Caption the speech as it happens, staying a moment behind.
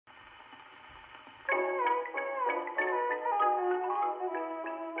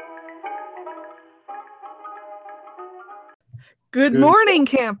Good Good morning, morning.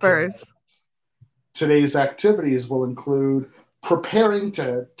 campers. Today's activities will include preparing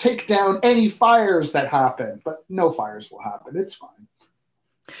to take down any fires that happen, but no fires will happen. It's fine.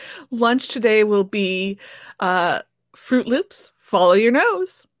 Lunch today will be uh, Fruit Loops. Follow your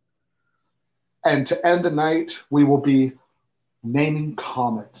nose. And to end the night, we will be naming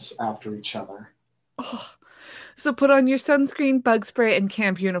comets after each other. Oh, so put on your sunscreen, bug spray, and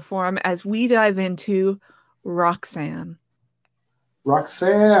camp uniform as we dive into Roxanne.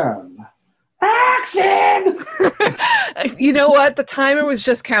 Roxanne. Roxanne! You know what? The timer was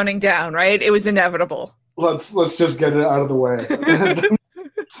just counting down, right? It was inevitable. Let's just get it out of the way.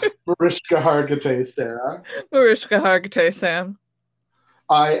 Mariska Hargitay, Sarah. Mariska Hargitay, Sam.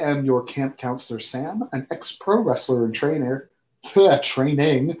 I am your camp counselor, Sam, an ex-pro wrestler and trainer.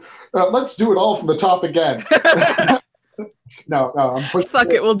 Training. Let's do it all from the top again. No, I'm pushing.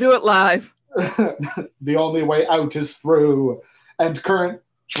 Fuck it, we'll do it live. The only way out is through. And current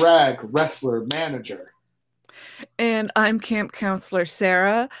drag wrestler manager. And I'm camp counselor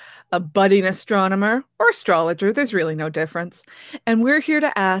Sarah, a budding astronomer or astrologer. There's really no difference. And we're here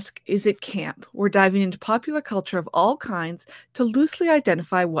to ask, is it camp? We're diving into popular culture of all kinds to loosely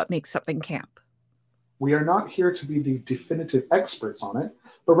identify what makes something camp. We are not here to be the definitive experts on it,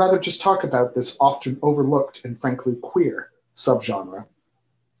 but rather just talk about this often overlooked and frankly queer subgenre.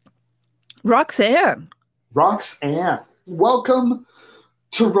 Roxanne. Roxanne. Welcome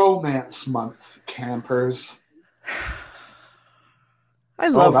to Romance Month, campers. I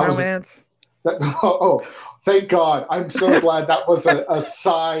love romance. Thank God. I'm so glad that was a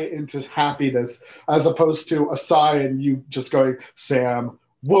sigh into happiness as opposed to a sigh and you just going, Sam,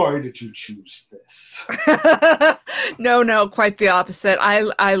 why did you choose this? No, quite the opposite.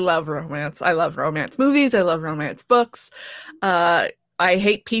 I love romance. I love romance movies. I love romance books. I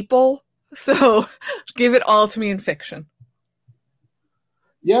hate people, so give it all to me in fiction.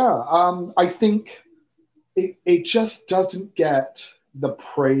 Yeah, I think it just doesn't get the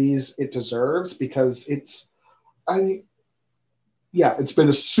praise it deserves because it's been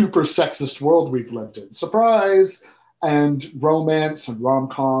a super sexist world we've lived in. Surprise! And romance and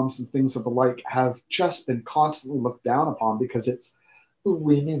rom-coms and things of the like have just been constantly looked down upon because it's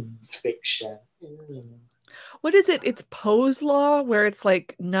women's fiction. What is it? It's Poe's Law, where it's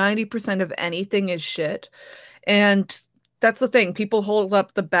like 90% of anything is shit. And that's the thing. People hold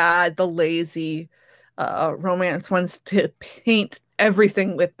up the bad, the lazy romance ones to paint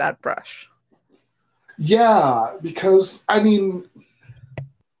everything with that brush. Yeah, because,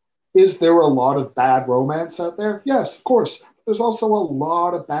 is there a lot of bad romance out there? Yes, of course. There's also a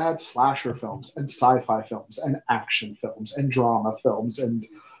lot of bad slasher films and sci-fi films and action films and drama films and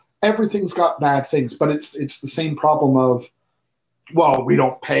everything's got bad things, but it's the same problem of, well, we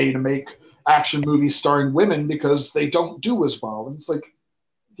don't pay to make action movies starring women because they don't do as well. And it's like,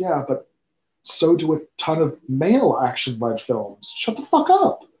 yeah, but so do a ton of male action-led films. Shut the fuck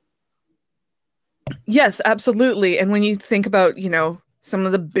up. Yes, absolutely. And when you think about, some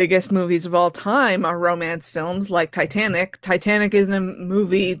of the biggest movies of all time are romance films like Titanic. Titanic isn't a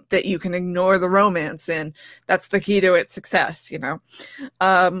movie that you can ignore the romance in. That's the key to its success,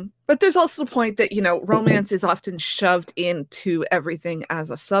 But there's also the point that, romance is often shoved into everything as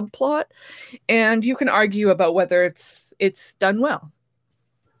a subplot. And you can argue about whether it's done well.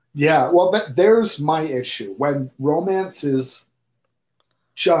 Yeah, well, there's my issue. When romance is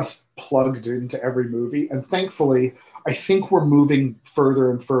just plugged into every movie, and thankfully, I think we're moving further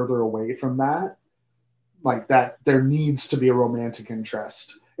and further away from that. Like that, there needs to be a romantic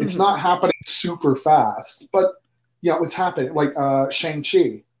interest. It's not happening super fast, but it's happening. Like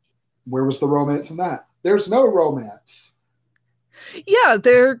Shang-Chi, where was the romance in that? There's no romance. Yeah,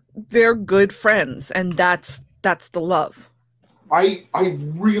 they're good friends, and that's the love. I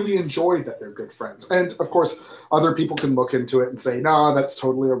really enjoyed that they're good friends. And of course, other people can look into it and say, no, that's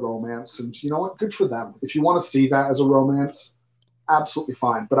totally a romance. And you know what? Good for them. If you want to see that as a romance, absolutely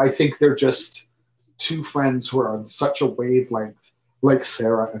fine. But I think they're just two friends who are on such a wavelength, like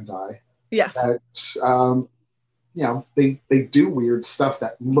Sarah and I. Yes. That, they do weird stuff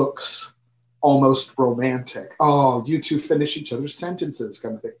that looks almost romantic. Oh, you two finish each other's sentences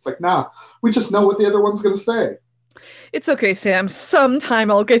kind of thing. It's like, nah, we just know what the other one's going to say. It's okay, Sam.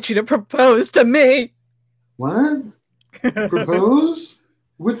 Sometime I'll get you to propose to me. What? Propose?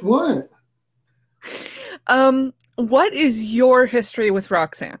 With what? What is your history with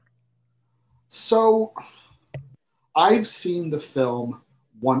Roxanne? So, I've seen the film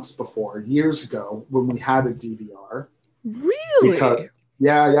once before, years ago, when we had a DVR. Really? Because,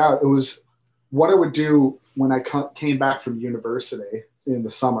 yeah, it was what I would do when I came back from university in the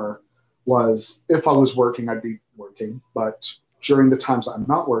summer was if I was working, I'd be working, but during the times I'm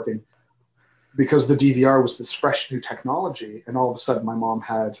not working, because the DVR was this fresh new technology, and all of a sudden my mom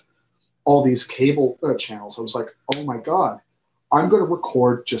had all these cable channels. I was like, oh my God, I'm going to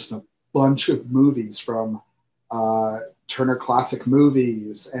record just a bunch of movies from Turner Classic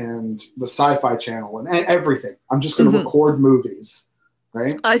Movies and the Sci-Fi Channel and everything. I'm just going to record movies,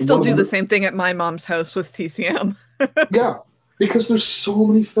 right? I still do the same thing at my mom's house with TCM. Yeah, because there's so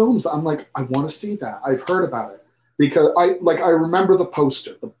many films that I'm like, I want to see that. I've heard about it. Because I remember the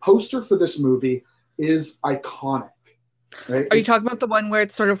poster. The poster for this movie is iconic. Right? Are you talking about the one where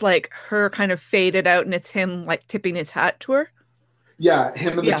it's sort of like her kind of faded out and it's him like tipping his hat to her? Yeah,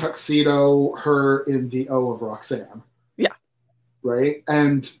 him in the tuxedo, her in the O of Roxanne. Yeah. Right?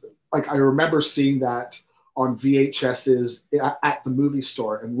 And like I remember seeing that on VHSs at the movie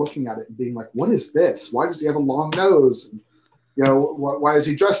store and looking at it and being like, what is this? Why does he have a long nose? And, you know, why is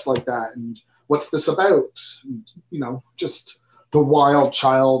he dressed like that? And what's this about? And, you know, just the wild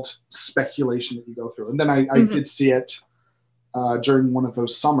child speculation that you go through. And then I did see it during one of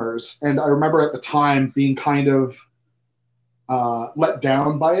those summers. And I remember at the time being kind of let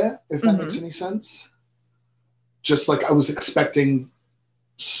down by it, if that makes any sense. Just like I was expecting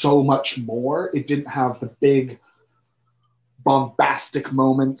so much more. It didn't have the big bombastic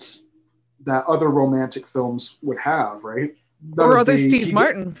moments that other romantic films would have, right? Or other Steve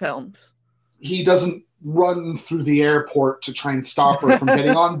Martin films. He doesn't run through the airport to try and stop her from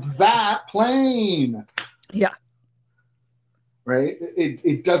getting on that plane. Yeah. Right?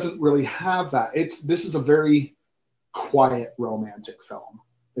 It doesn't really have that. This is a very quiet romantic film,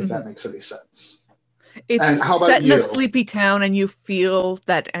 if that makes any sense. It's and how about set in you? a sleepy town and you feel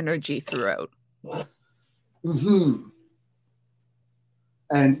that energy throughout. Mm-hmm.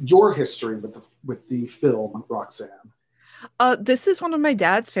 And your history with the film, Roxanne? This is one of my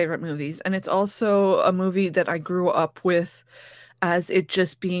dad's favorite movies, and it's also a movie that I grew up with as it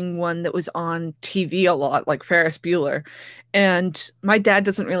just being one that was on TV a lot, like Ferris Bueller. And my dad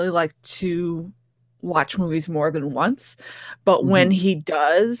doesn't really like to watch movies more than once, but when he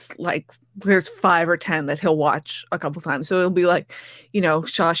does, like there's 5 or 10 that he'll watch a couple times. So it'll be like, you know,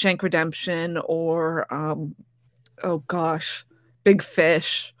 Shawshank Redemption or oh gosh, Big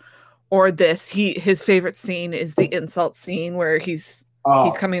Fish, or this. His favorite scene is the insult scene where he's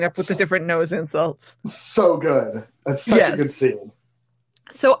coming up with the different nose insults. So good. That's such a good scene.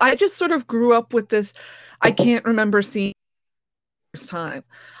 So I just sort of grew up with this. I can't remember seeing it the first time.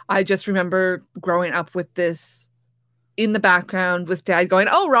 I just remember growing up with this in the background with Dad going,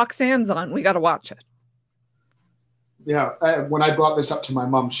 "Oh, Roxanne's on. We got to watch it." Yeah. When I brought this up to my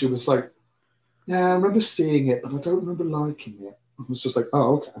mom, she was like, "Yeah, I remember seeing it, but I don't remember liking it." I was just like,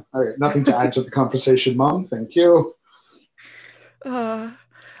 "Oh, okay. All right. Nothing to add to the conversation, Mom. Thank you."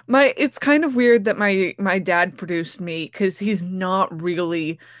 It's kind of weird that my dad produced me because he's not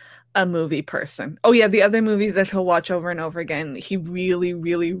really a movie person. Oh yeah, the other movie that he'll watch over and over again, he really,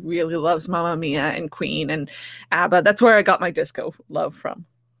 really, really loves Mamma Mia and Queen and ABBA. That's where I got my disco love from.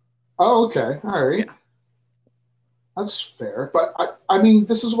 Oh, okay. All right. Yeah. That's fair. But I mean,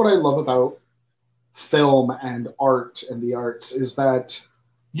 this is what I love about film and art and the arts is that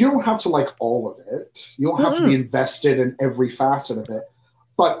you don't have to like all of it. You don't have to be invested in every facet of it.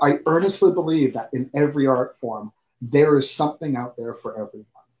 But I earnestly believe that in every art form, there is something out there for everyone.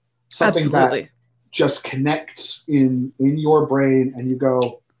 Something that just connects in your brain and you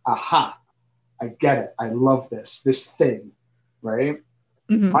go, aha, I get it. I love this thing, right?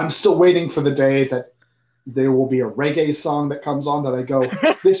 I'm still waiting for the day that there will be a reggae song that comes on that I go,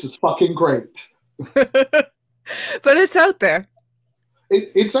 this is fucking great. But it's out there.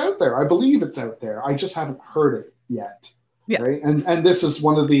 It's out there. I believe it's out there. I just haven't heard it yet. Yeah. Right. And this is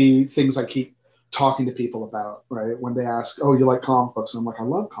one of the things I keep talking to people about, right? When they ask, oh, you like comic books? And I'm like, I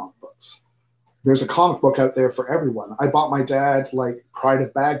love comic books. There's a comic book out there for everyone. I bought my dad like Pride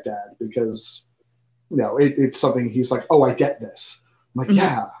of Baghdad because, you know, it's something he's like, oh, I get this. I'm like,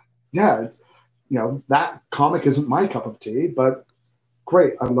 yeah. It's, you know, that comic isn't my cup of tea, but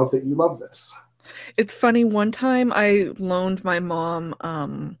great. I love that you love this. It's funny. One time I loaned my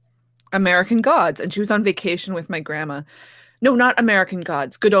mom American Gods, and she was on vacation with my grandma. No, not American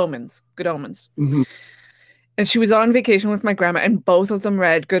Gods. Good Omens. Good Omens. And she was on vacation with my grandma, and both of them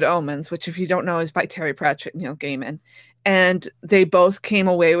read Good Omens, which, if you don't know, is by Terry Pratchett and Neil Gaiman. And they both came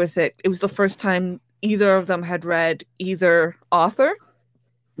away with it. It was the first time either of them had read either author.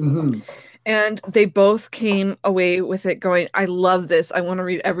 And they both came away with it going, I love this. I want to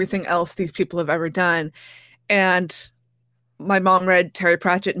read everything else these people have ever done. And my mom read Terry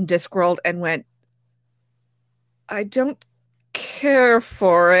Pratchett and Discworld and went, I don't care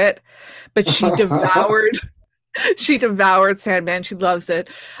for it. But she devoured She devoured Sandman. She loves it.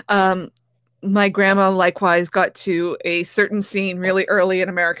 My grandma likewise got to a certain scene really early in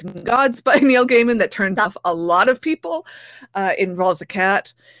American Gods by Neil Gaiman that turned off a lot of people. It involves a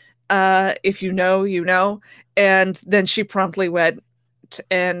cat. If you know, you know. And then she promptly went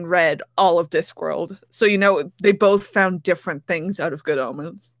and read all of Discworld. So, they both found different things out of Good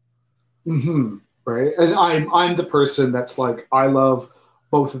Omens. Mm-hmm. Right. And I'm the person that's like, I love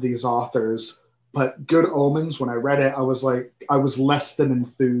both of these authors, but Good Omens, when I read it, I was less than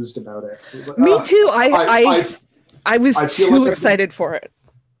enthused about it. Like, Me too. I was too excited for it.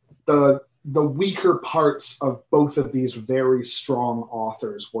 The weaker parts of both of these very strong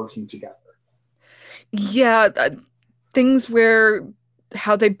authors working together. Yeah, things where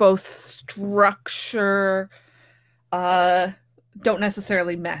how they both structure don't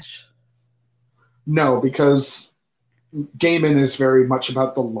necessarily mesh. No, because Gaiman is very much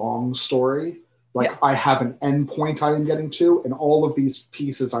about the long story. Like, yeah. I have an end point I am getting to, and all of these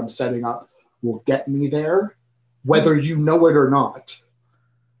pieces I'm setting up will get me there, whether you know it or not.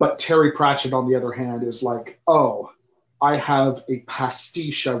 But Terry Pratchett, on the other hand, is like, oh, I have a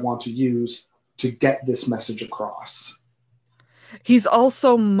pastiche I want to use to get this message across. He's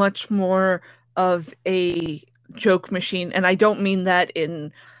also much more of a joke machine, and I don't mean that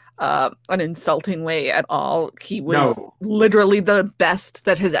in an insulting way at all. He was literally the best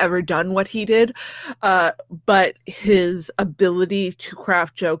that has ever done what he did, but his ability to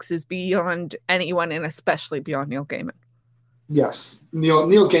craft jokes is beyond anyone, and especially beyond Neil Gaiman. Yes, Neil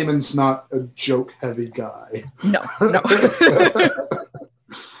Gaiman's not a joke-heavy guy. No. No.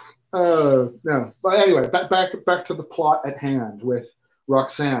 But anyway, back to the plot at hand with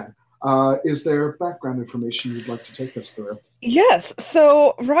Roxanne. Is there background information you'd like to take us through? Yes.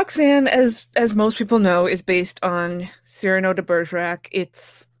 So Roxanne, as most people know, is based on Cyrano de Bergerac.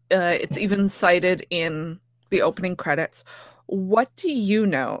 It's even cited in the opening credits. What do you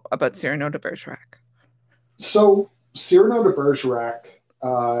know about Cyrano de Bergerac? So Cyrano de Bergerac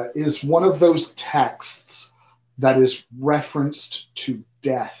is one of those texts that is referenced to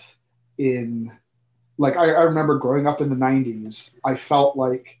death in, like, I remember growing up in the 90s, I felt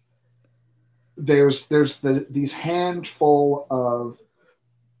like there's these handful of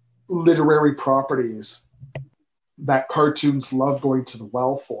literary properties that cartoons love going to the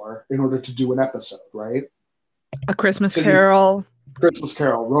well for in order to do an episode, right? A Christmas Carol. Christmas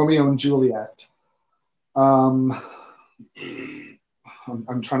Carol, Romeo and Juliet. I'm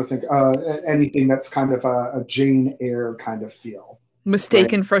trying to think. Anything that's kind of a Jane Eyre kind of feel.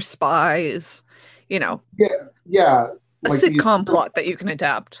 Mistaken for Spies, Yeah. A sitcom plot that you can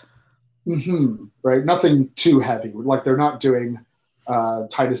adapt. Mm-hmm, right. Nothing too heavy. Like, they're not doing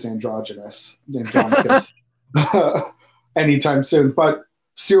Titus Andronicus anytime soon. But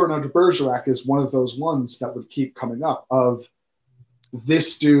Cyrano de Bergerac is one of those ones that would keep coming up of,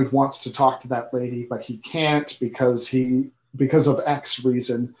 this dude wants to talk to that lady, but he can't because of X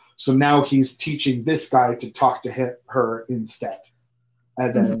reason. So now he's teaching this guy to talk to her instead.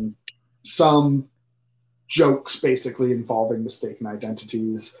 And then some jokes basically involving mistaken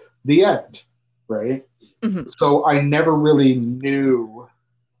identities. The end, right? Mm-hmm. So I never really knew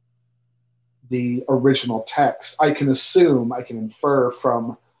the original text. I can infer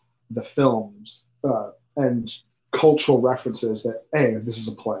from the films and cultural references that A, this is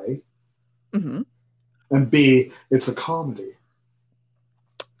a play, and B, it's a comedy.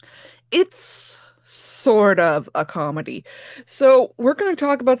 It's sort of a comedy. So we're going to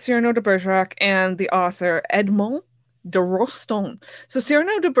talk about Cyrano de Bergerac and the author Edmond de Rostand. So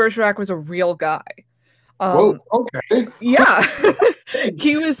Cyrano de Bergerac was a real guy. Whoa, okay. Yeah.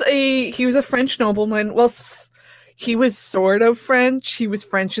 he was a French nobleman. Well, he was sort of French. He was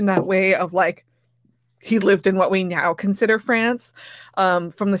French in that way of, like, he lived in what we now consider France.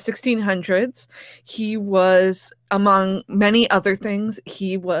 From the 1600s. He was, among many other things,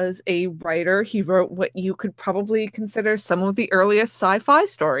 he was a writer. He wrote what you could probably consider some of the earliest sci-fi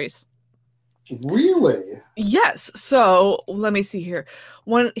stories. Really? Yes. So let me see here.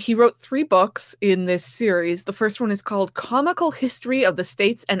 He wrote 3 books in this series. The first one is called Comical History of the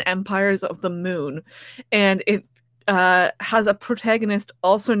States and Empires of the Moon. And it has a protagonist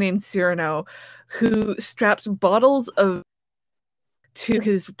also named Cyrano who straps bottles of to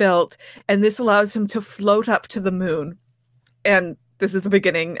his belt, and this allows him to float up to the moon. And this is the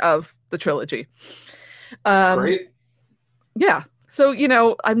beginning of the trilogy. Great. Yeah. So,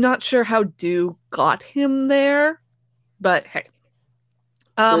 I'm not sure how Dew got him there, but hey.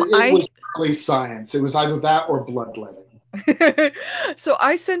 It was early science. It was either that or bloodletting. So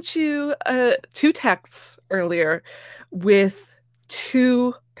I sent you 2 texts earlier with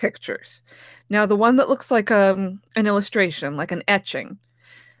 2 pictures. Now, the one that looks like an illustration, like an etching,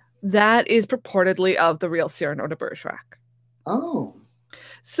 that is purportedly of the real Cyrano de Bergerac. Oh.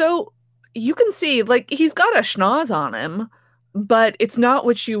 So you can see, like, he's got a schnoz on him, but it's not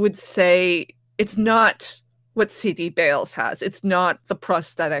what you would say. It's not what C.D. Bales has. It's not the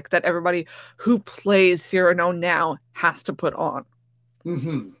prosthetic that everybody who plays Cyrano now has to put on.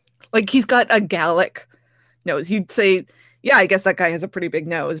 Mm-hmm. Like, he's got a Gallic nose. You'd say, yeah, I guess that guy has a pretty big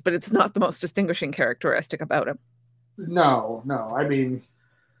nose, but it's not the most distinguishing characteristic about him. No. I mean,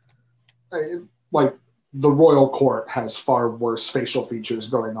 like, the royal court has far worse facial features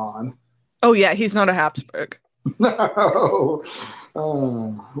going on. Oh, yeah, he's not a Habsburg. No.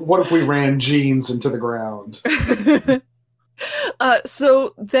 What if we ran genes into the ground?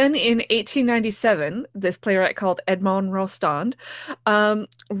 So then in 1897, this playwright called Edmond Rostand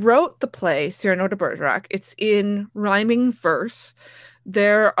wrote the play Cyrano de Bergerac. It's in rhyming verse.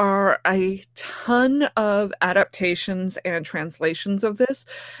 There are a ton of adaptations and translations of this.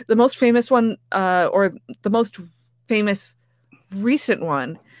 The most famous one, or the most famous recent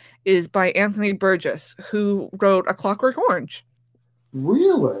one, is by Anthony Burgess, who wrote A Clockwork Orange.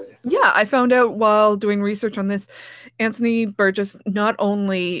 Really? Yeah, I found out while doing research on this, Anthony Burgess, not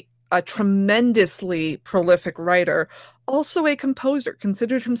only a tremendously prolific writer, also a composer,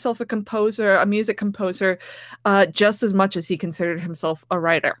 considered himself a composer, a music composer, just as much as he considered himself a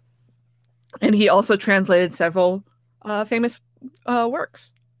writer. And he also translated several famous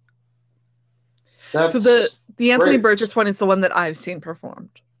works. So the Anthony Burgess one is the one that I've seen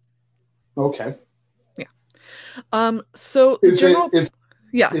performed. Okay. So is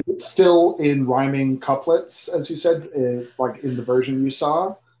it still in rhyming couplets, as you said, like in the version you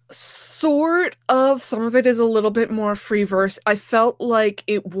saw? Sort of. Some of it is a little bit more free verse. I felt like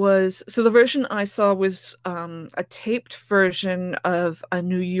it was, so the version I saw was a taped version of a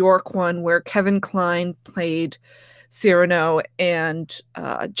New York one where Kevin Kline played Cyrano and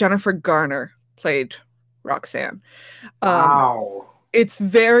Jennifer Garner played Roxanne. Wow. It's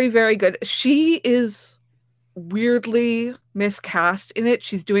very, very good. She is weirdly miscast in it.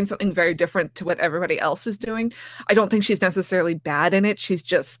 She's doing something very different to what everybody else is doing. I don't think she's necessarily bad in it. She's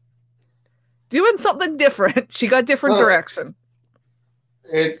just doing something different. She got different direction.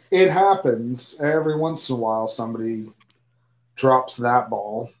 It happens every once in a while. Somebody drops that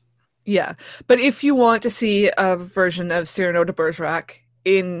ball. Yeah, but if you want to see a version of Cyrano de Bergerac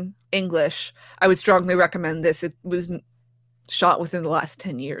in English, I would strongly recommend this. It was shot within the last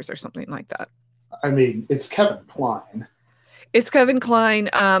 10 years or something like that. I mean, it's Kevin Kline. It's Kevin Kline.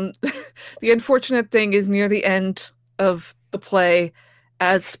 The unfortunate thing is near the end of the play,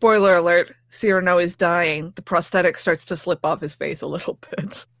 as spoiler alert, Cyrano is dying. The prosthetic starts to slip off his face a little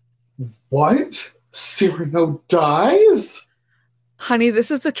bit. What? Cyrano dies? Honey,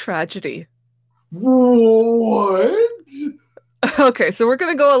 this is a tragedy. What? Okay, so we're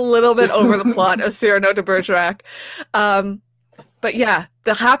going to go a little bit over the plot of Cyrano de Bergerac. But yeah,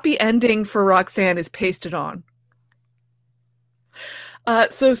 the happy ending for Roxanne is pasted on.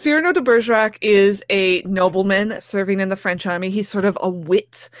 So Cyrano de Bergerac is a nobleman serving in the French army. He's sort of a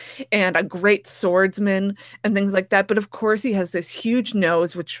wit and a great swordsman and things like that. But of course, he has this huge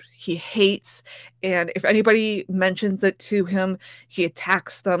nose, which he hates. And if anybody mentions it to him, he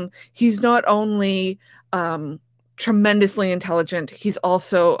attacks them. He's not only tremendously intelligent, he's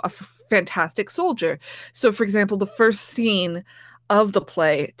also a fantastic soldier. So, for example, the first scene of the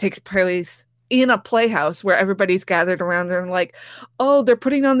play takes place in a playhouse where everybody's gathered around and like, oh, they're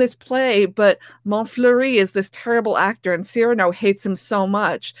putting on this play, but Montfleury is this terrible actor and Cyrano hates him so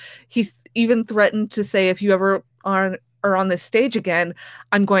much. He's even threatened to say, if you ever are on this stage again,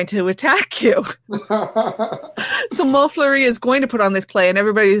 I'm going to attack you. So Montfleury is going to put on this play and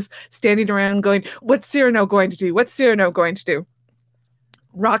everybody's standing around going, what's Cyrano going to do? What's Cyrano going to do?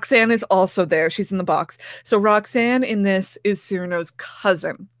 Roxanne is also there. She's in the box. So Roxanne in this is Cyrano's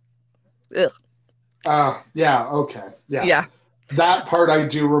cousin. Ugh. Yeah, okay. Yeah. That part I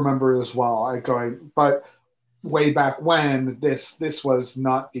do remember as well. But way back when, this was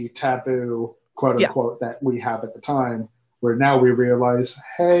not the taboo, quote unquote, that we have at the time, where now we realize,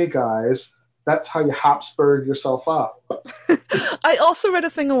 hey guys, that's how you Habsburg yourself up. I also read a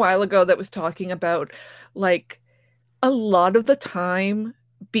thing a while ago that was talking about, like, a lot of the time,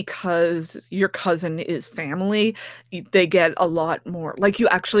 because your cousin is family, they get a lot more, like, you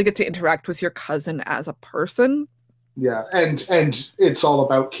actually get to interact with your cousin as a person. Yeah, and it's all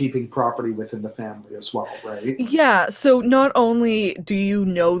about keeping property within the family as well, right? Yeah, so not only do you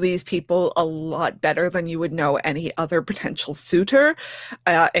know these people a lot better than you would know any other potential suitor,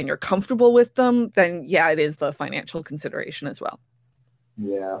 and you're comfortable with them, then yeah, it is the financial consideration as well.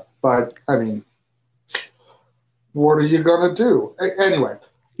 Yeah, but I mean, what are you gonna do? Anyway,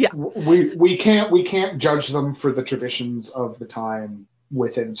 Yeah. we can't judge them for the traditions of the time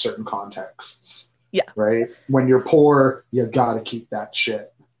within certain contexts. Yeah. Right? When you're poor, you gotta keep that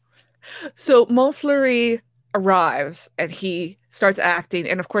shit. So Montfleury arrives and he starts acting,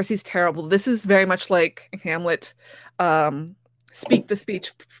 and of course he's terrible. This is very much like Hamlet. Speak the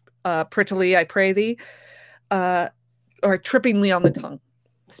speech prettily, I pray thee, or trippingly on the tongue.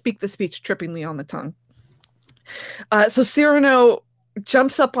 Speak the speech trippingly on the tongue. So Cyrano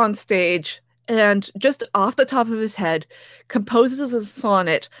jumps up on stage and just off the top of his head composes a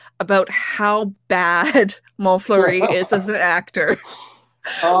sonnet about how bad Montfleury is as an actor.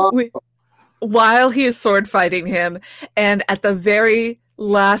 While he is sword fighting him, and at the very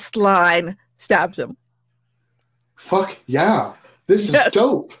last line stabs him. Fuck yeah. This is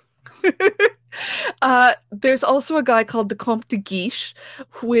dope. There's also a guy called the Comte de Guiche,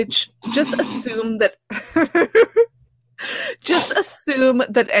 which just assume that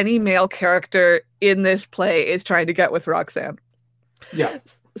any male character in this play is trying to get with Roxanne. Yeah.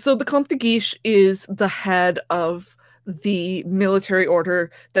 So the Comte de Guiche is the head of the military order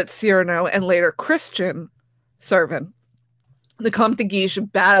that Cyrano and later Christian serve in. The Comte de Guiche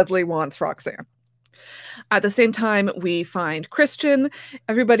badly wants Roxanne. At the same time, we find Christian.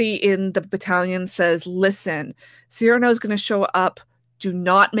 Everybody in the battalion says, listen, Cyrano's going to show up. Do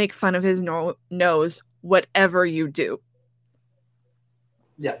not make fun of his nose, whatever you do.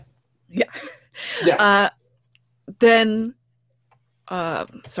 Yeah. Yeah. Yeah. Then,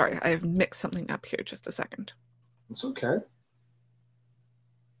 sorry, I have mixed something up here. Just a second. It's okay.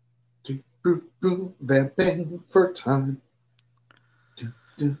 Vamping for time.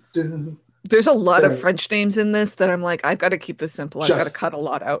 There's a lot of French names in this that I'm like, I've got to keep this simple. I've got to cut a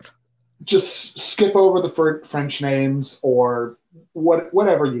lot out. Just skip over the French names or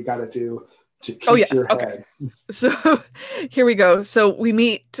whatever you got to do to keep your head. So here we go. So we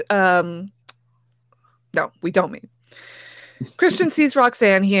meet. No, we don't meet. Christian sees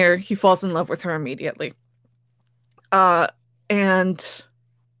Roxanne here. He falls in love with her immediately. And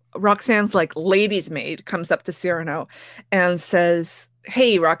Roxanne's like lady's maid comes up to Cyrano and says,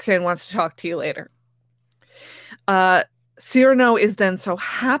 hey, Roxanne wants to talk to you later. Cyrano is then so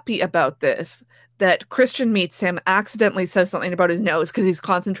happy about this that Christian meets him, accidentally says something about his nose because he's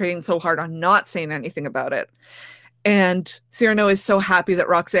concentrating so hard on not saying anything about it. And Cyrano is so happy that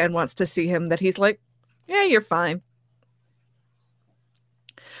Roxanne wants to see him that he's like, yeah, you're fine.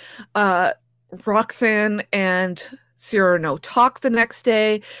 Roxanne and Cyrano talk the next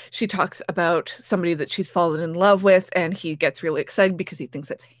day. She talks about somebody that she's fallen in love with, and he gets really excited because he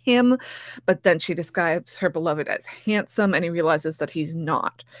thinks it's him. But then she describes her beloved as handsome, and he realizes that he's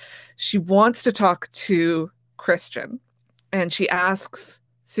not. She wants to talk to Christian, and she asks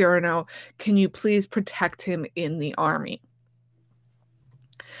Cyrano, can you please protect him in the army?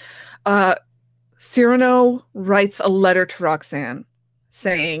 Cyrano writes a letter to Roxanne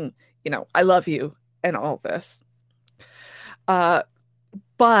saying, I love you and all this.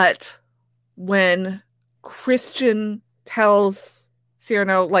 But when Christian tells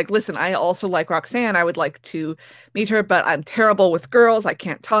Cyrano, listen, I also like Roxanne. I would like to meet her, but I'm terrible with girls. I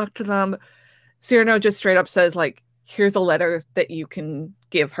can't talk to them. Cyrano just straight up says, here's a letter that you can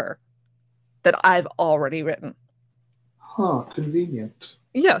give her that I've already written. Huh, convenient.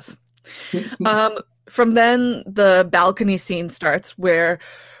 Yes. From then, the balcony scene starts where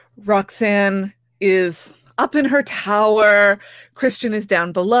Roxanne is up in her tower. Christian is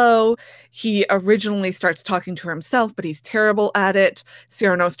down below. He originally starts talking to himself, but he's terrible at it.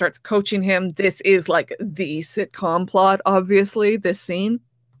 Cyrano starts coaching him. This is the sitcom plot, obviously, this scene.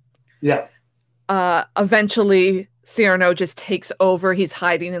 Yeah. Eventually, Cyrano just takes over. He's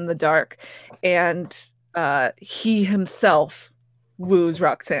hiding in the dark. And he himself woos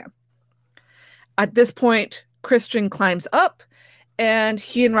Roxanne. At this point, Christian climbs up, and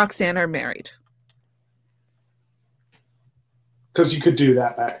he and Roxanne are married. Because you could do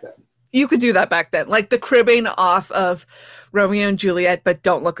that back then. You could do that back then. Like the cribbing off of Romeo and Juliet, but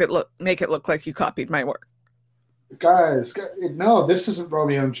don't make it look like you copied my work. Guys, no, this isn't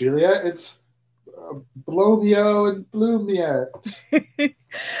Romeo and Juliet. It's Blomeo and Bloomiet.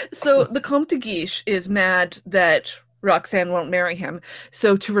 So the Comte de Guiche is mad that Roxanne won't marry him.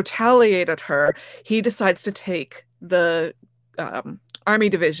 So to retaliate at her, he decides to take the army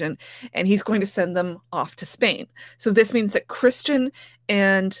division, and he's going to send them off to Spain. So this means that Christian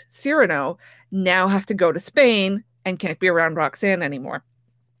and Cyrano now have to go to Spain and can't be around Roxanne anymore.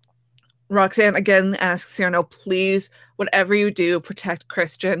 Roxanne again asks Cyrano, please, whatever you do, protect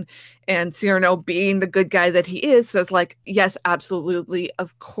Christian. And Cyrano, being the good guy that he is, says yes, absolutely,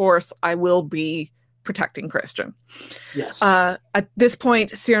 of course, I will be protecting Christian. Yes. At this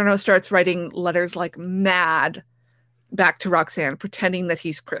point, Cyrano starts writing letters like mad back to Roxanne, pretending that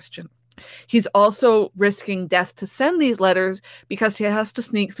he's Christian. He's also risking death to send these letters because he has to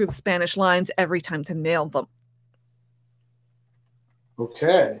sneak through the Spanish lines every time to mail them.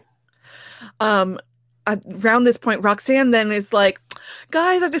 Okay. Around this point, Roxanne then is like,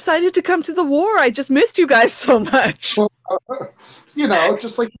 guys, I decided to come to the war. I just missed you guys so much. You know,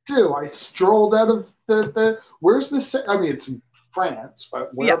 just like you do. I strolled out of the where's this? I mean, it's in France, but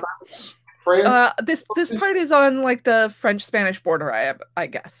whereabouts? France? This part is on like the French-Spanish border, I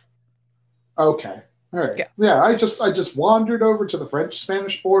guess. Okay. All right. Yeah, I just wandered over to the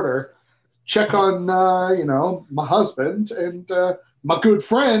French-Spanish border, check on my husband and my good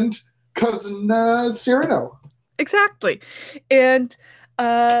friend, cousin Cyrano. Exactly. And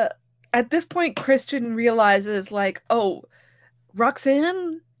at this point, Christian realizes, like, oh,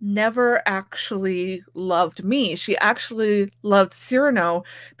 Roxanne never actually loved me. She actually loved Cyrano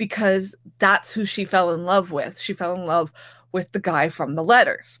because that's who she fell in love with. She fell in love with the guy from the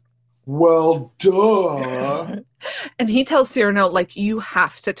letters. Well, duh. And he tells Cyrano, like, you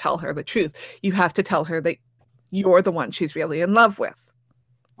have to tell her the truth. You have to tell her that you're the one she's really in love with.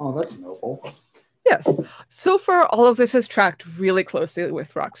 Oh, that's noble. Yes. So far, all of this is tracked really closely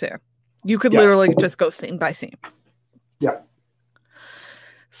with Roxanne. You could literally just go scene by scene. Yeah.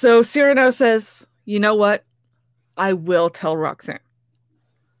 So Cyrano says, you know what? I will tell Roxanne.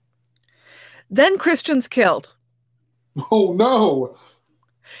 Then Christian's killed. Oh, no.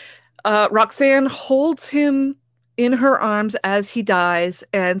 Roxanne holds him in her arms as he dies,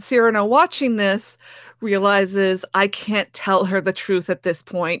 and Cyrano, watching this, realizes, I can't tell her the truth at this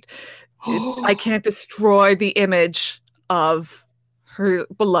point. I can't destroy the image of her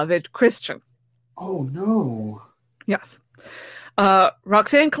beloved Christian. Oh, no. Yes.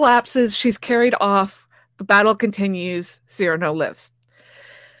 Roxanne collapses. She's carried off. The battle continues. Cyrano lives.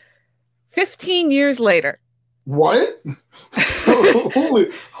 15 years later. What?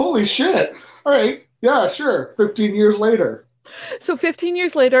 holy shit. All right. Yeah, sure. 15 years later. So 15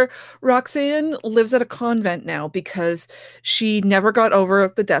 years later, Roxanne lives at a convent now because she never got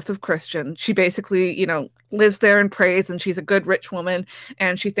over the death of Christian. She basically, lives there and prays, and she's a good rich woman,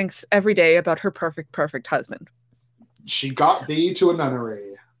 and she thinks every day about her perfect husband. She got thee to a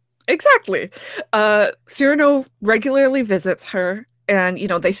nunnery. Exactly. Cyrano regularly visits her, and,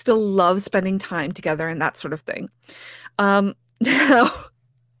 they still love spending time together and that sort of thing. Now,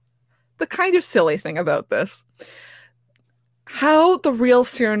 the kind of silly thing about this, how the real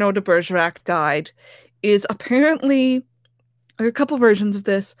Cyrano de Bergerac died is apparently, there are a couple versions of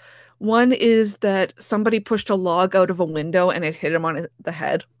this. One is that somebody pushed a log out of a window and it hit him on the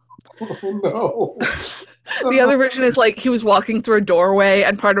head. Oh, no. The other version is like he was walking through a doorway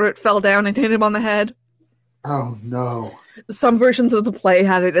and part of it fell down and hit him on the head. Oh, no. Some versions of the play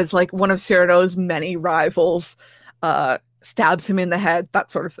have it as like one of Cyrano's many rivals stabs him in the head,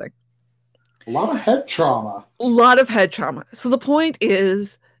 that sort of thing. A lot of head trauma. A lot of head trauma. So the point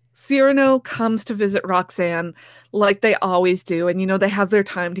is, Cyrano comes to visit Roxanne like they always do. And, they have their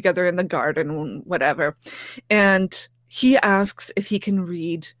time together in the garden and whatever. And he asks if he can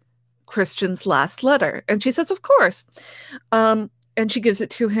read Christian's last letter. And she says, of course. And she gives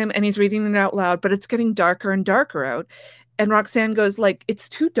it to him and he's reading it out loud, but it's getting darker and darker out. And Roxanne goes, like, it's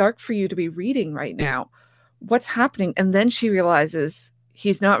too dark for you to be reading right now. What's happening? And then she realizes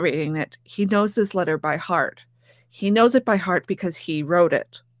he's not reading it. He knows this letter by heart. He knows it by heart because he wrote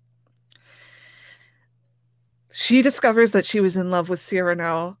it. She discovers that she was in love with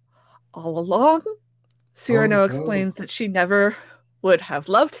Cyrano all along. Cyrano explains that she never would have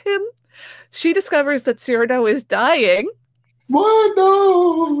loved him. She discovers that Cyrano is dying. What?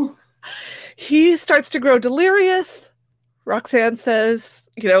 No! He starts to grow delirious. Roxanne says,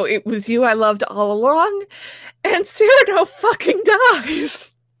 it was you I loved all along. And Cyrano fucking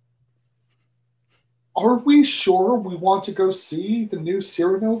dies. Are we sure we want to go see the new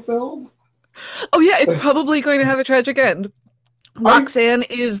Cyrano film? Oh, yeah, it's probably going to have a tragic end. Roxanne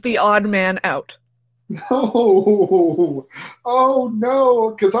is the odd man out. No. Oh, no,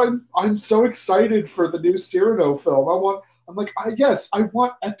 because I'm so excited for the new Cyrano film. Yes, I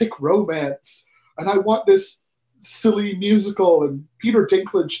want epic romance, and I want this silly musical, and Peter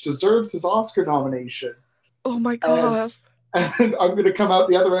Dinklage deserves his Oscar nomination. Oh my God. And I'm going to come out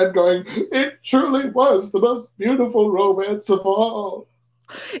the other end going, it truly was the most beautiful romance of all.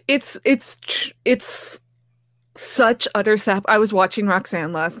 It's such utter sap. I was watching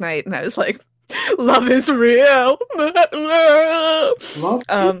Roxanne last night and I was like, love is real. Love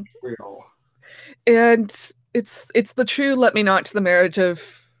is real. And it's the true let me not to the marriage of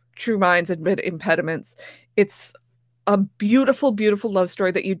true minds admit impediments. It's a beautiful, beautiful love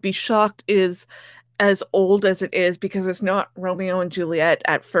story that you'd be shocked is as old as it is, because it's not Romeo and Juliet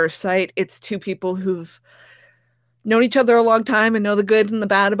at first sight. It's two people who've known each other a long time and know the good and the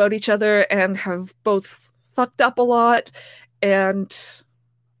bad about each other and have both fucked up a lot and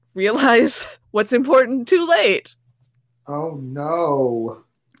realize what's important too late. Oh no.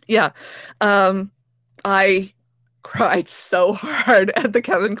 Yeah. I cried so hard at the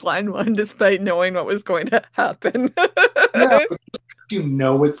Kevin Kline one despite knowing what was going to happen. Yeah, but you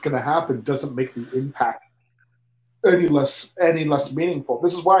know it's going to happen doesn't make the impact any less meaningful.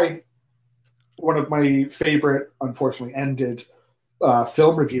 This is why one of my favorite, unfortunately ended,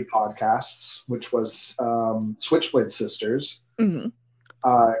 film review podcasts, which was Switchblade Sisters, Mm-hmm.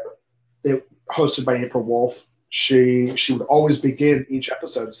 It hosted by April Wolf. She would always begin each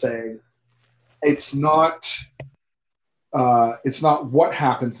episode saying, "It's not what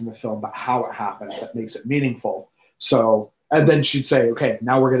happens in the film, but how it happens that makes it meaningful." So, and then she'd say, "Okay,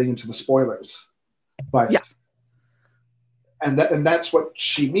 now we're getting into the spoilers," but yeah, and that's what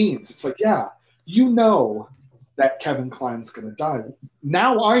she means. It's like, yeah, you know that Kevin Kline's going to die.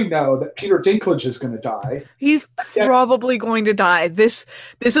 Now I know that Peter Dinklage is going to die. He's probably going to die. This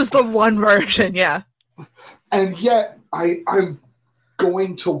is the one version, yeah. And yet I'm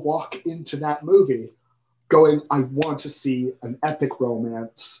going to walk into that movie going, I want to see an epic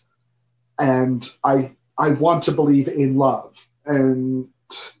romance, and I want to believe in love. And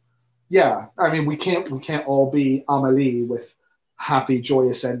yeah, I mean, we can't all be Amélie with happy,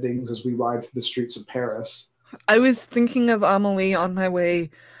 joyous endings as we ride through the streets of Paris. I was thinking of Amélie on my way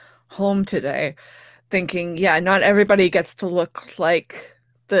home today, thinking, yeah, not everybody gets to look like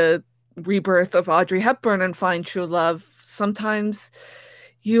the rebirth of Audrey Hepburn and find true love. Sometimes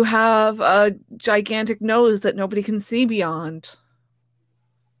you have a gigantic nose that nobody can see beyond.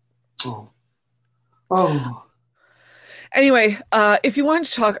 Oh. Anyway, if you want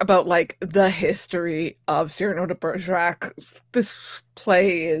to talk about like the history of Cyrano de Bergerac, this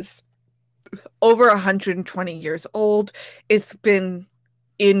play is over 120 years old. It's been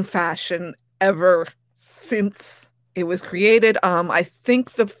in fashion ever since it was created. I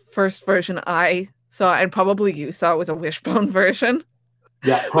think the first version I saw, and probably you saw, was a Wishbone version.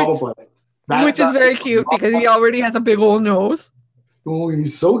 Yeah, probably. Which is very cute because he already has a big old nose. Oh,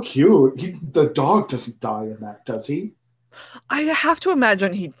 he's so cute. The dog doesn't die in that, does he? I have to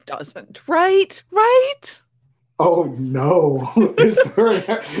imagine he doesn't, right? Right? Oh no! Is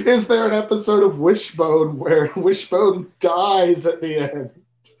there an episode of Wishbone where Wishbone dies at the end?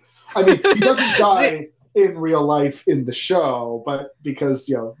 I mean, he doesn't die in real life in the show, but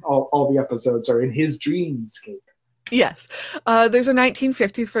because all the episodes are in his dreamscape. Yes. There's a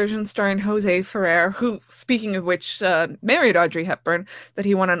 1950s version starring Jose Ferrer, who, speaking of which, married Audrey Hepburn, that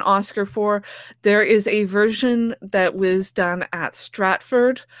he won an Oscar for. There is a version that was done at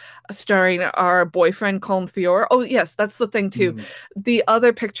Stratford, starring our boyfriend, Colm Feore. Oh, yes, that's the thing, too. The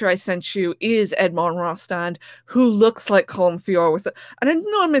other picture I sent you is Edmond Rostand, who looks like Colm Feore with an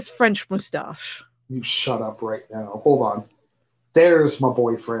enormous French moustache. You shut up right now. Hold on. There's my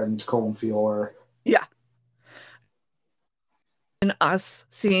boyfriend, Colm Feore. Yeah. And us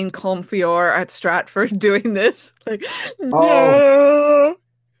seeing Colm Feore at Stratford doing this, like, no.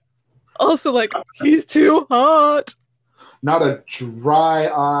 Also, like, he's too hot. Not a dry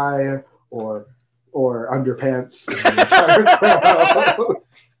eye or underpants in the entire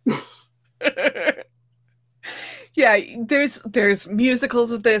crowd. Yeah, there's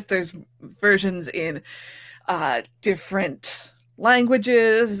musicals of this. There's versions in different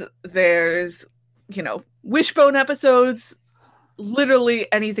languages. There's Wishbone episodes.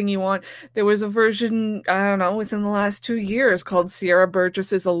 Literally anything you want. There was a version, I don't know, within the last 2 years called Sierra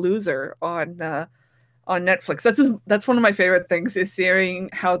Burgess is a Loser on Netflix. That's one of my favorite things, is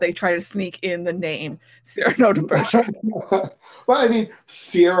seeing how they try to sneak in the name Cyrano de Bergerac. Well, I mean,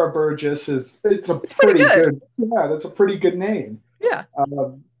 Sierra Burgess it's a pretty good. Yeah, that's a pretty good name. Yeah.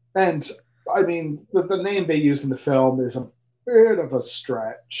 And I mean, the name they use in the film is a bit of a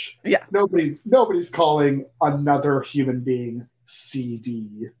stretch. Yeah. Nobody's calling another human being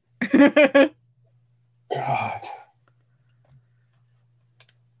CD. God.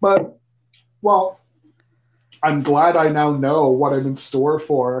 But, well, I'm glad I now know what I'm in store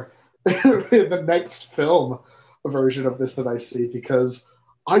for in the next film version of this that I see, because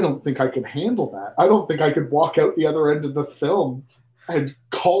I don't think I can handle that. I don't think I could walk out the other end of the film and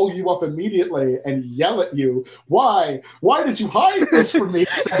call you up immediately and yell at you. Why? Why did you hide this from me,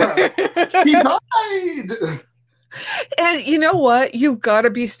 Sarah? He died! And you know what? You've got to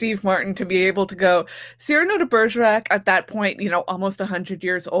be Steve Martin to be able to go, Cyrano de Bergerac at that point, almost 100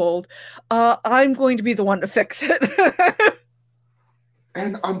 years old. I'm going to be the one to fix it.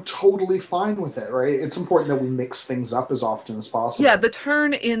 And I'm totally fine with it, right? It's important that we mix things up as often as Yeah, possible. the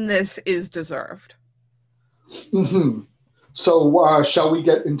turn in this is deserved. So, shall we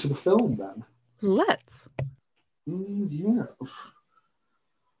get into the film then? Let's. Yeah.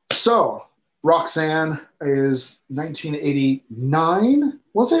 So, Roxanne is 1989,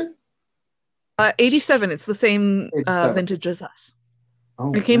 was it? 87. It's the same 87. vintage as us.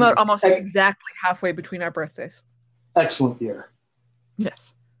 Oh, It came out man. almost exactly halfway between our birthdays. Excellent year.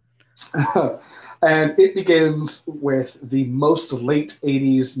 Yes. And it begins with the most late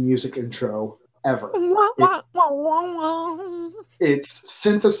 80s music intro ever. It's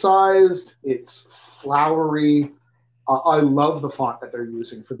synthesized, it's flowery. I love the font that they're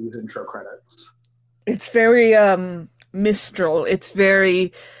using for these intro credits. It's very Mistral. It's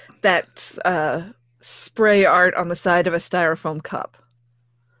very that spray art on the side of a styrofoam cup.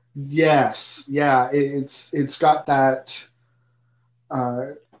 Yes, yeah, it's got that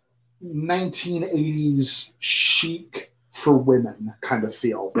 1980s chic for women kind of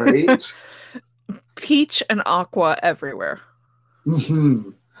feel, right? Peach and aqua everywhere.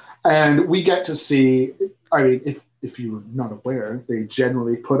 And we get to see, I mean, if you're not aware, they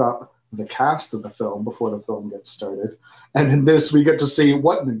generally put up the cast of the film before the film gets started. And in this, we get to see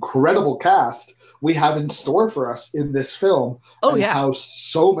what an incredible cast we have in store for us in this film. Oh, and yeah. how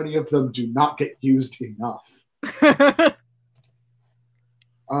so many of them do not get used enough.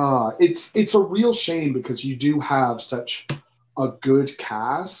 It's a real shame because you do have such a good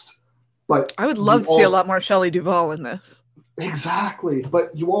cast, but I would love to see a lot more Shelley Duvall in this. Exactly,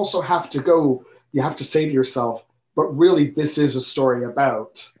 but you also have to say to yourself, but really this is a story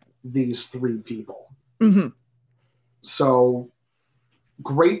about these three people. Mm-hmm. So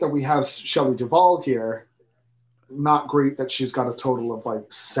great that we have Shelley Duvall here, not great that she's got a total of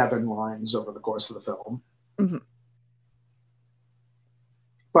like 7 lines over the course of the film. Mm-hmm.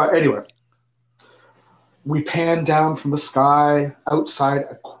 But anyway, we pan down from the sky outside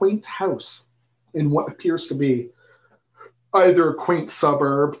a quaint house in what appears to be either a quaint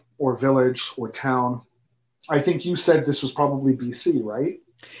suburb or village or town. I think you said this was probably BC, right?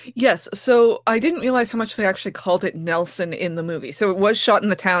 Yes. So I didn't realize how much they actually called it Nelson in the movie. So it was shot in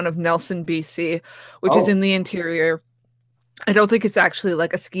the town of Nelson, BC, which is in the interior. I don't think it's actually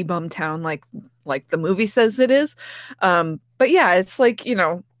like a ski bum town like the movie says it is. But yeah, it's like,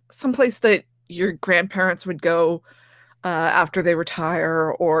 someplace that your grandparents would go after they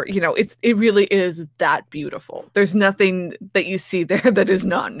retire, or it really is that beautiful. There's nothing that you see there that is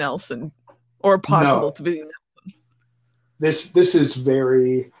not Nelson or possible to be Nelson. This is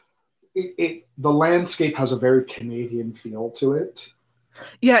very the landscape has a very Canadian feel to it.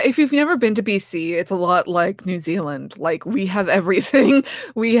 Yeah, if you've never been to BC, it's a lot like New Zealand. Like, we have everything.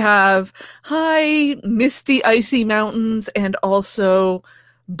 We have high, misty, icy mountains, and also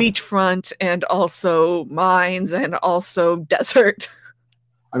beachfront, and also mines, and also desert.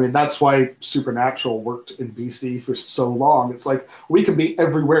 I mean, that's why Supernatural worked in BC for so long. It's like, we can be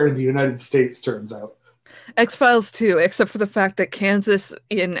everywhere in the United States, turns out. X-Files too, except for the fact that Kansas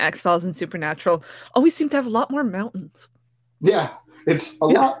in X-Files and Supernatural always seem to have a lot more mountains. Yeah, it's a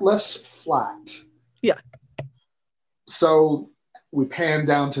lot less flat. Yeah. So we pan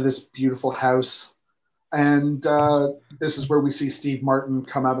down to this beautiful house, and this is where we see Steve Martin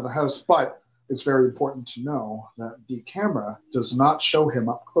come out of the house. But it's very important to know that the camera does not show him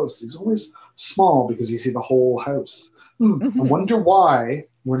up close. He's always small because you see the whole house. I wonder why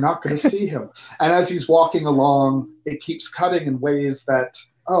we're not going to see him. And as he's walking along, it keeps cutting in ways that,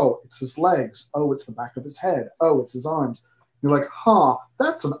 oh, it's his legs. Oh, it's the back of his head. Oh, it's his arms. You're like,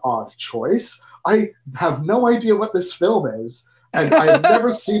 that's an odd choice. I have no idea what this film is, and I've never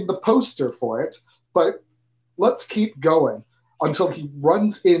seen the poster for it, but let's keep going until he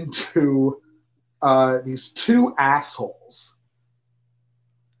runs into these 2 assholes.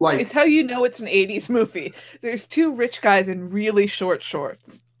 Like, it's how you know it's an 80s movie. There's 2 rich guys in really short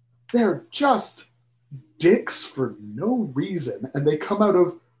shorts. They're just dicks for no reason, and they come out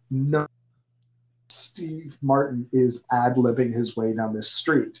of no. Steve Martin is ad-libbing his way down this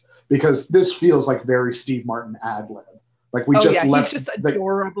street, because this feels like very Steve Martin ad-lib. Like, we just left. He's just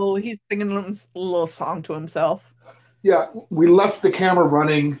adorable. He's singing a little song to himself. Yeah, we left the camera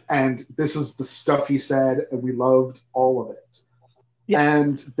running, and this is the stuff he said, and we loved all of it. Yeah.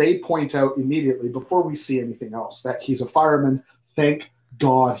 And they point out immediately, before we see anything else, that he's a fireman. Thank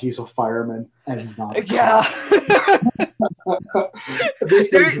God he's a fireman and not a Yeah. cop.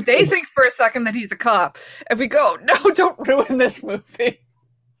 They think for a second that he's a cop, and we go, no, don't ruin this movie.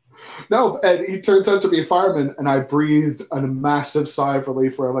 No, and he turns out to be a fireman, and I breathed a massive sigh of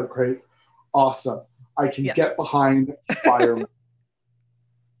relief where I'm like, great, awesome. I can get behind firemen.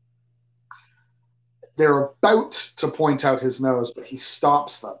 They're about to point out his nose, but he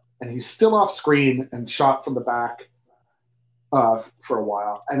stops them, and he's still off screen and shot from the back for a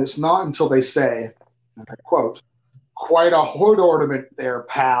while. And it's not until they say, and I quote, "Quite a hood ornament there,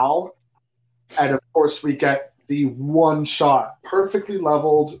 pal." And of course, we get the one shot perfectly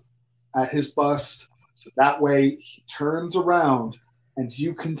leveled at his bust. So that way he turns around and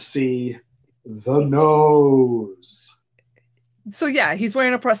you can see the nose. So yeah, he's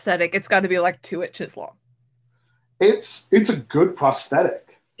wearing a prosthetic. It's got to be like 2 inches long. It's a good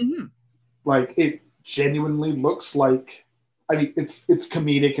prosthetic. Mm-hmm. Like, it genuinely looks like, I mean, it's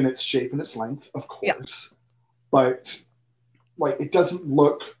comedic in its shape and its length, of course. Yeah. But like, it doesn't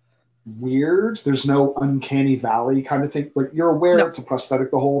look weird. There's no uncanny valley kind of thing. Like, you're aware it's a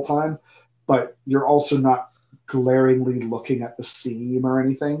prosthetic the whole time, but you're also not glaringly looking at the seam or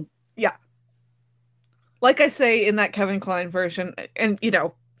anything. Yeah. Like I say in that Kevin Kline version, and you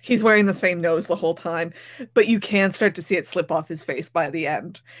know, he's wearing the same nose the whole time, but you can start to see it slip off his face by the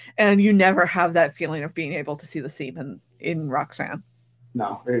end. And you never have that feeling of being able to see the seam in Roxanne.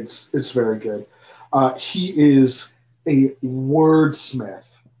 No, it's very good. He is a wordsmith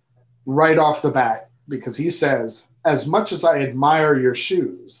right off the bat, because he says, "As much as I admire your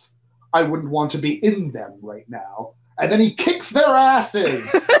shoes, I wouldn't want to be in them right now." And then he kicks their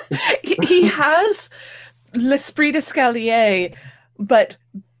asses. He has l'esprit d'escalier, but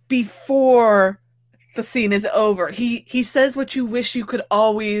before the scene is over, he says what you wish you could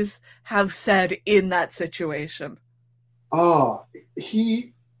always have said in that situation. Oh,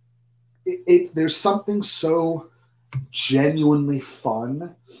 there's something so genuinely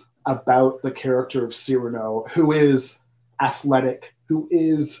fun about the character of Cyrano, who is athletic, who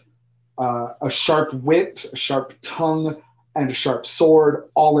is a sharp wit, a sharp tongue, and a sharp sword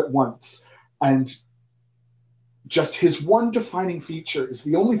all at once. And just his one defining feature is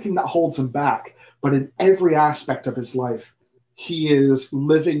the only thing that holds him back. But in every aspect of his life, he is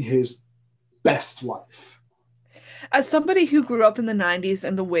living his best life. As somebody who grew up in the 90s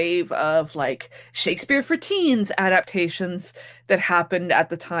and the wave of like Shakespeare for Teens adaptations that happened at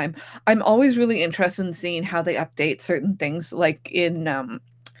the time, I'm always really interested in seeing how they update certain things. Like in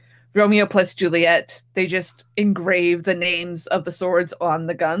Romeo plus Juliet, they just engrave the names of the swords on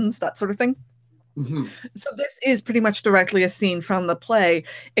the guns, that sort of thing. Mm-hmm. So this is pretty much directly a scene from the play,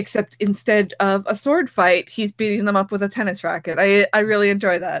 except instead of a sword fight, he's beating them up with a tennis racket. I really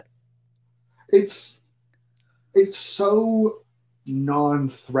enjoy that. It's so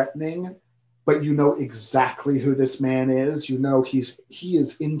non-threatening, but you know exactly who this man is. You know he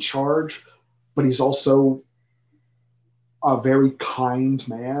is in charge, but he's also a very kind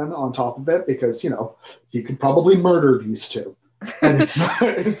man on top of it, because, you know, he could probably murder these two, and it's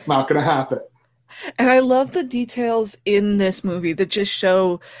not going to happen. And I love the details in this movie that just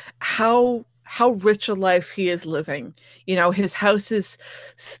show how rich a life he is living. You know, his house is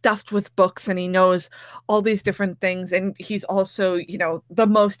stuffed with books and he knows all these different things. And he's also, you know, the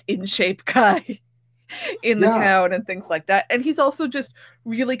most in shape guy in the town and things like that. And he's also just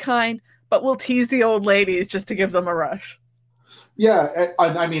really kind, but will tease the old ladies just to give them a rush. Yeah.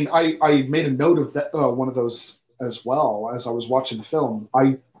 I mean, I made a note of that, one of those as well as I was watching the film.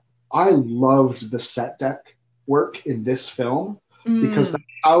 I loved the set deck work in this film because the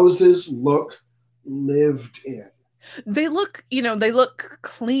houses look lived in. They look, you know, they look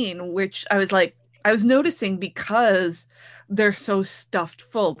clean, which I was noticing because they're so stuffed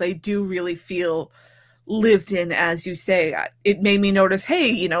full. They do really feel lived in, as you say. It made me notice, hey,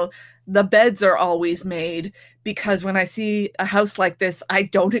 you know, the beds are always made, because when I see a house like this, I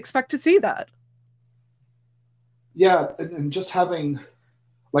don't expect to see that. Yeah, and just having,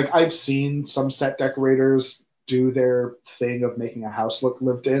 like, I've seen some set decorators do their thing of making a house look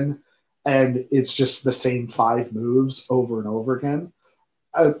lived in, and it's just the same 5 moves over and over again.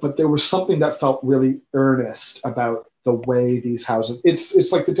 But there was something that felt really earnest about the way these houses.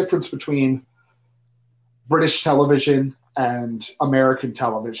 It's like the difference between British television and American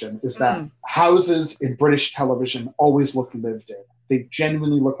television is that houses in British television always look lived in. They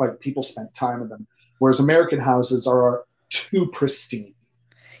genuinely look like people spent time in them, whereas American houses are too pristine.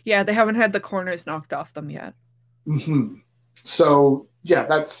 Yeah, they haven't had the corners knocked off them yet. Mm-hmm. So yeah,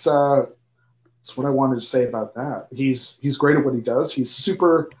 that's what I wanted to say about that. He's great at what he does. He's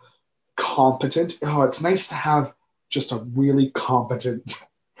super competent. Oh, it's nice to have just a really competent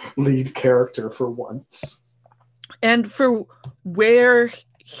lead character for once. And for where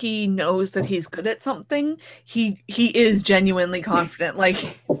he knows that he's good at something, he is genuinely confident.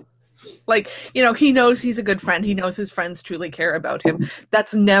 Like, you know, he knows he's a good friend. He knows his friends truly care about him.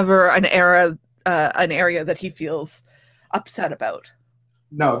 That's never an area that he feels upset about.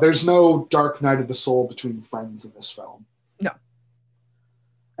 No, there's no dark night of the soul between friends in this film. No.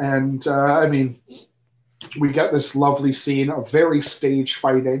 And, I mean, we get this lovely scene of very stage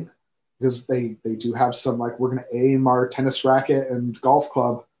fighting, because they do have some, like, we're going to aim our tennis racket and golf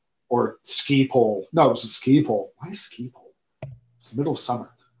club or ski pole. No, it's a ski pole. Why ski pole? It's the middle of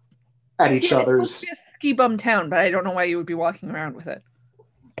summer. At each other's. It's supposed to be a ski bum town, but I don't know why you would be walking around with it.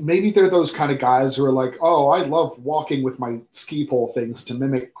 Maybe they're those kind of guys who are like, oh, I love walking with my ski pole things to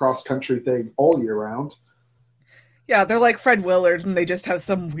mimic cross-country thing all year round. Yeah, they're like Fred Willard, and they just have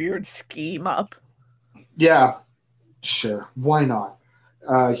some weird scheme up. Yeah, sure. Why not?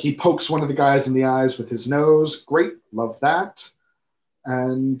 He pokes one of the guys in the eyes with his nose. Great, love that.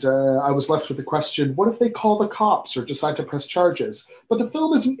 And I was left with the question, what if they call the cops or decide to press charges? But the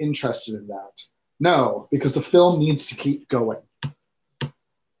film isn't interested in that. No, because the film needs to keep going.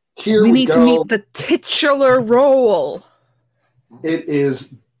 Here we need go. To meet the titular role. It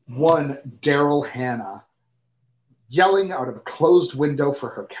is one Daryl Hannah yelling out of a closed window for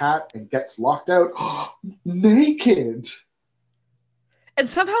her cat and gets locked out naked. And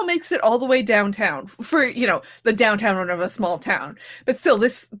somehow makes it all the way downtown for, you know, the downtown of a small town. But still,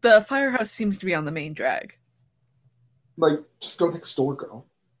 the firehouse seems to be on the main drag. Like, just go next door, girl.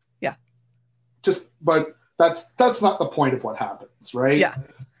 Yeah. But that's not the point of what happens, right? Yeah.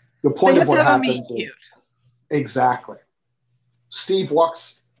 The point of what happens is exactly. Steve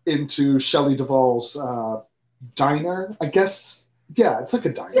walks into Shelley Duvall's diner, I guess. Yeah, it's like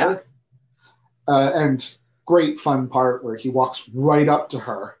a diner. Yeah. And great fun part where he walks right up to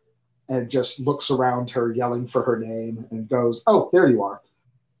her and just looks around her, yelling for her name, and goes, "Oh, there you are."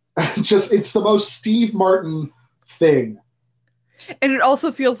 It's the most Steve Martin thing. And it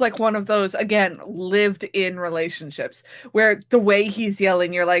also feels like one of those, again, lived in relationships where the way he's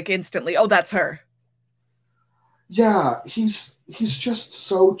yelling, you're like instantly, oh, that's her. Yeah, he's just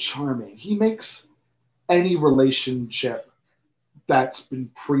so charming. He makes any relationship that's been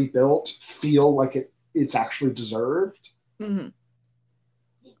pre-built feel like it's actually deserved. Mm-hmm.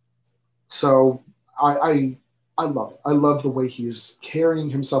 So I love it. I love the way he's carrying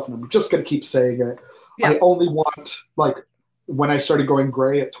himself, and I'm just going to keep saying it. Yeah. I only want, like, when I started going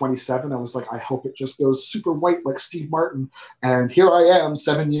gray at 27, I was like, I hope it just goes super white like Steve Martin. And here I am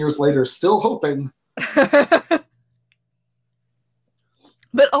 7 years later, still hoping.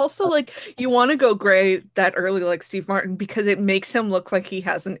 But also, like, you want to go gray that early like Steve Martin because it makes him look like he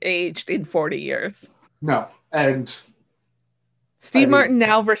hasn't aged in 40 years. No. And Steve Martin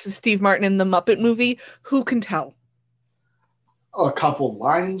now versus Steve Martin in the Muppet movie, who can tell? A couple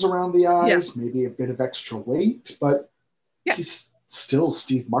lines around the eyes, maybe a bit of extra weight, but he's still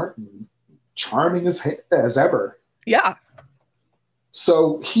Steve Martin, charming as ever. Yeah.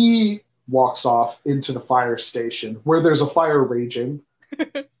 So he walks off into the fire station where there's a fire raging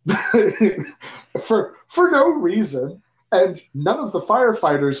for no reason, and none of the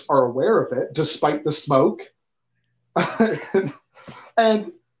firefighters are aware of it, despite the smoke.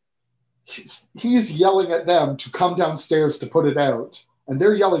 and he's yelling at them to come downstairs to put it out, and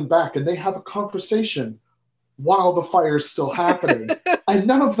they're yelling back, and they have a conversation while the fire's still happening, and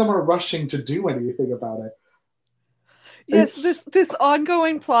none of them are rushing to do anything about it. Yes, this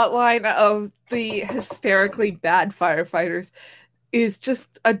ongoing plot line of the hysterically bad firefighters is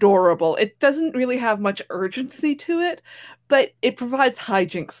just adorable. It doesn't really have much urgency to it, but it provides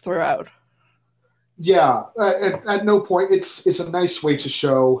hijinks throughout. Yeah, at no point, it's a nice way to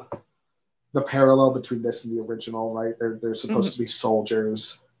show the parallel between this and the original, right? They're supposed to be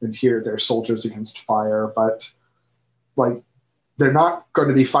soldiers, and here they're soldiers against fire, but like they're not going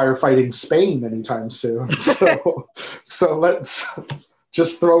to be firefighting Spain anytime soon. So let's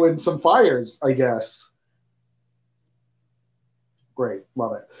just throw in some fires, I guess. Great,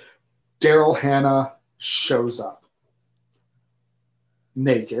 love it. Daryl Hannah shows up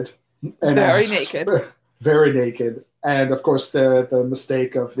naked. And very naked. And of course the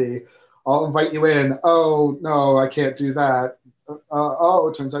mistake of I'll invite you in. Oh, no, I can't do that. Oh,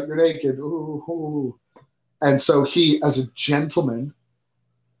 it turns out you're naked. Ooh. And so he, as a gentleman,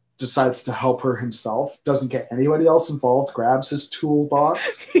 decides to help her himself, doesn't get anybody else involved, grabs his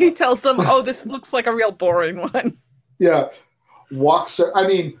toolbox. He tells them, oh, this looks like a real boring one. Yeah. Walks her. I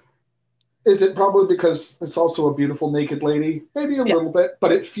mean, Is it probably because it's also a beautiful naked lady? Maybe a Yeah. little bit,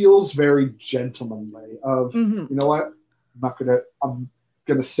 but it feels very gentlemanly. Of, Hmm. you know what? I'm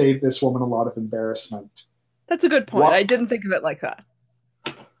gonna save this woman a lot of embarrassment. That's a good point. I What didn't think of it like that.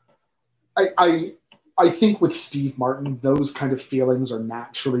 I I I think with Steve Martin, those kind of feelings are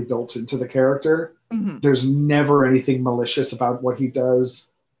naturally built into the character. Hmm. There's never anything malicious about what he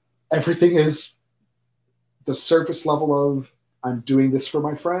does. Everything is the surface level of, I'm doing this for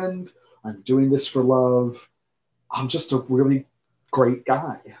my friend, I'm doing this for love. I'm just a really great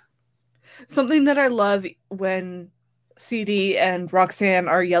guy. Something that I love when CD and Roxanne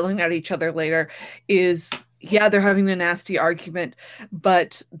are yelling at each other later is, yeah, they're having a nasty argument,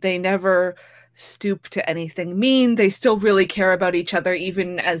 but they never stoop to anything mean. They still really care about each other,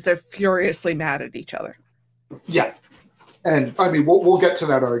 even as they're furiously mad at each other. Yeah, and I mean, we'll get to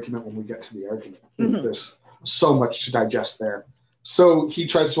that argument when we get to the argument. Hmm. There's so much to digest there. So he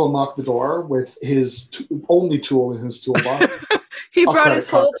tries to unlock the door with his only tool in his toolbox, He a brought credit his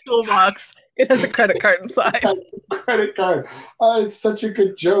card. whole toolbox. It has a credit card inside. Credit card. It's such a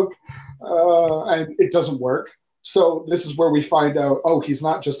good joke, and it doesn't work. So this is where we find out, oh, he's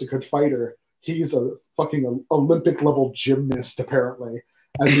not just a good fighter. He's a fucking Olympic level gymnast, apparently.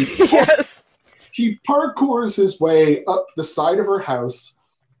 As Yes. he parkours his way up the side of her house,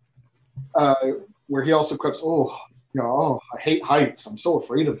 uh, where he also quips, "Oh, I hate heights. I'm so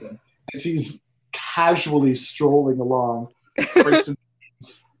afraid of them." As he's casually strolling along, breaks in,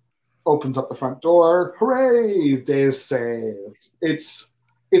 opens up the front door. Hooray! Day is saved. It's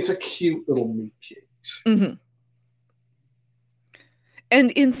a cute little meet cute. Hmm.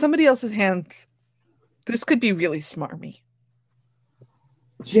 And in somebody else's hands, this could be really smarmy.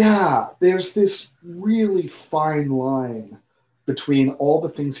 Yeah, there's this really fine line between all the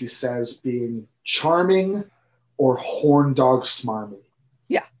things he says being charming or horn dog smarmy.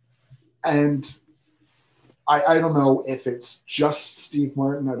 Yeah. And I don't know if it's just Steve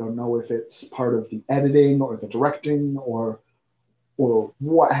Martin. I don't know if it's part of the editing or the directing or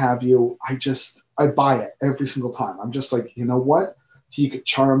what have you. I buy it every single time. I'm just like, you know what? He could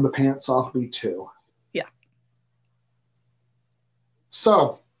charm the pants off me too. Yeah.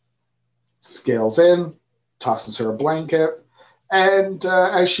 So scales in, tosses her a blanket, and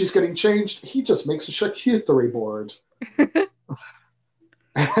as she's getting changed, he just makes a charcuterie board.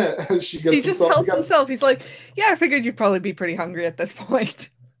 She He gets just himself helps together. himself. He's like, yeah, I figured you'd probably be pretty hungry at this point.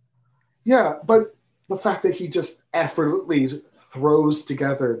 Yeah, but the fact that he just effortlessly throws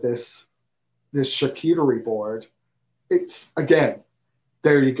together this charcuterie board, it's again,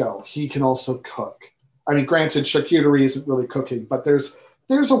 there you go. He can also cook. I mean, granted, charcuterie isn't really cooking, but there's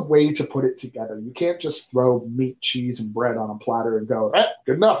a way to put it together. You can't just throw meat, cheese, and bread on a platter and go,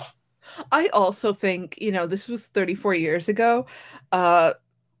 good enough. I also think, this was 34 years ago. Uh,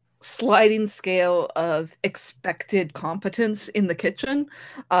 Sliding scale of expected competence in the kitchen,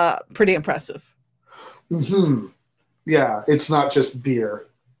 pretty impressive. Mm-hmm. Yeah, it's not just beer.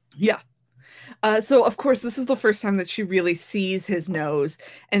 Yeah. So of course, this is the first time that she really sees his nose,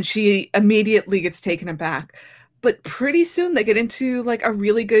 and she immediately gets taken aback. But pretty soon they get into like a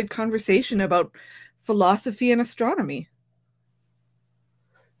really good conversation about philosophy and astronomy.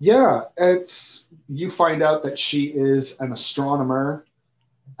 Yeah, it's you find out that she is an astronomer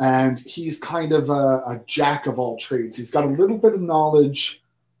and he's kind of a jack of all trades. He's got a little bit of knowledge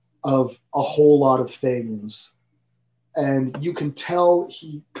of a whole lot of things, and you can tell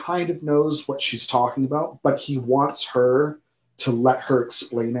he kind of knows what she's talking about, but he wants her to let her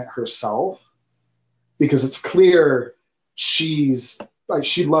explain it herself because it's clear she's like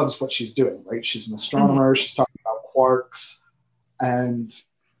she loves what she's doing, right? She's an Mhm. astronomer, she's talking about quarks, and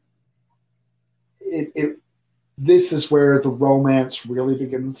it this is where the romance really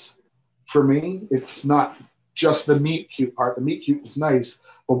begins for me. It's not just the meet cute part. The meet cute was nice,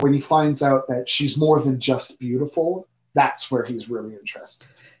 but when he finds out that she's more than just beautiful, that's where he's really interested.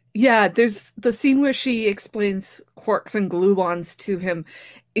 Yeah, there's the scene where she explains quarks and gluons to him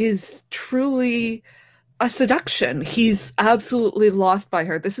is truly a seduction. He's absolutely lost by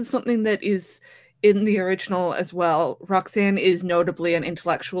her. This is something that is in the original as well. Roxanne is notably an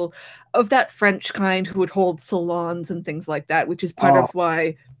intellectual of that French kind who would hold salons and things like that, which is part Oh, of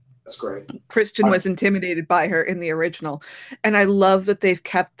why that's great. Christian I, was intimidated by her in the original. And I love that they've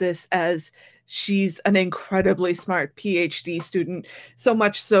kept this as she's an incredibly smart PhD student, so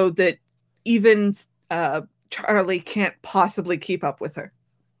much so that even Charlie can't possibly keep up with her.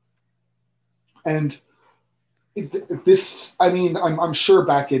 and this, I mean, I'm sure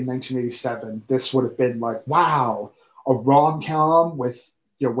back in 1987, this would have been like, wow, a rom com with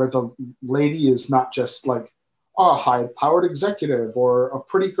where the lady is not just like a high-powered executive or a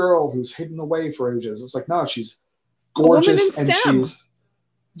pretty girl who's hidden away for ages. It's like, no, she's A woman in gorgeous and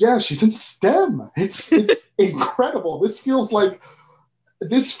STEM. she's in STEM. It's incredible. This feels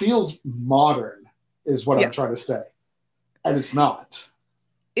modern, is what Yeah. I'm trying to say, and it's not.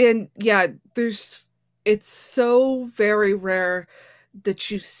 And yeah, it's so very rare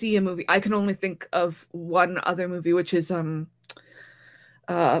that you see a movie. I can only think of one other movie, which is a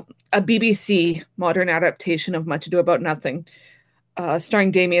BBC modern adaptation of Much Ado About Nothing,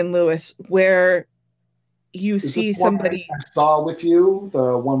 starring Damian Lewis, where you Is see this one somebody. I saw with you,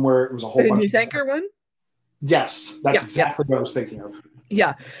 the one where it was a whole The bunch news of anchor one? Yes, that's Yeah, exactly what I was thinking of.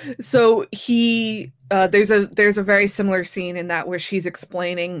 yeah. So there's a very similar scene in that where she's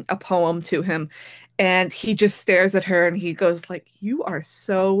explaining a poem to him, and he just stares at her and he goes like, "You are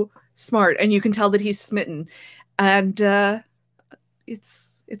so smart," and you can tell that he's smitten, and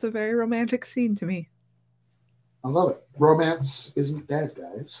it's a very romantic scene to me. I love it. Romance isn't dead,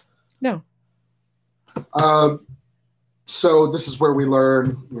 guys. No. So this is where we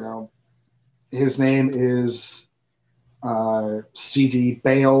learn, his name is CD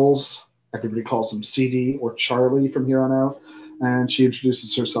Bales. Everybody calls him CD or Charlie from here on out. And she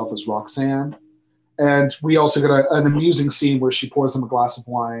introduces herself as Roxanne. And we also get an amusing scene where she pours him a glass of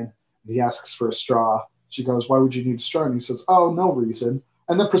wine. And he asks for a straw. She goes, "Why would you need a straw?" And he says, "Oh, no reason."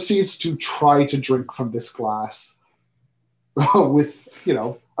 And then proceeds to try to drink from this glass with,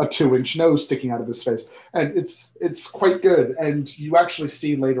 a 2-inch nose sticking out of his face. And it's quite good. And you actually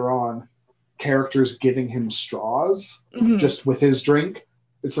see later on characters giving him straws just with his drink.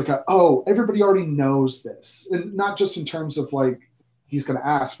 It's like, everybody already knows this. And not just in terms of like, he's going to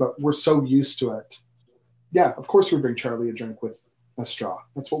ask, but we're so used to it. Yeah, of course we bring Charlie a drink with a straw.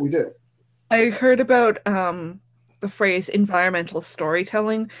 That's what we do. I heard about the phrase environmental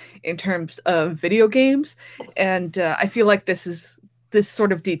storytelling in terms of video games, and I feel like this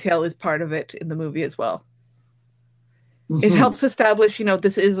sort of detail is part of it in the movie as well. Mm-hmm. It helps establish,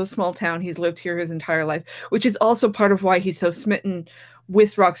 this is a small town. He's lived here his entire life, which is also part of why he's so smitten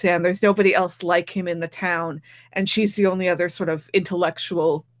with Roxanne. There's nobody else like him in the town, and she's the only other sort of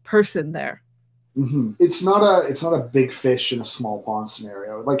intellectual person there. Mm-hmm. It's not a big fish in a small pond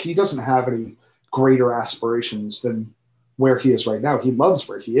scenario. Like, he doesn't have any greater aspirations than where he is right now. He loves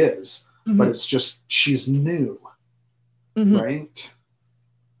where he is, but it's just she's new, right?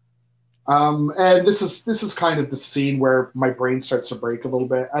 And this is kind of the scene where my brain starts to break a little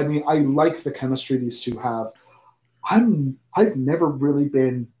bit. I mean, I like the chemistry these two have. I've never really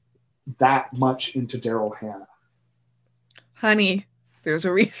been that much into Daryl Hannah. Honey, there's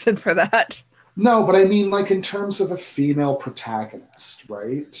a reason for that. No, but I mean, like, in terms of a female protagonist,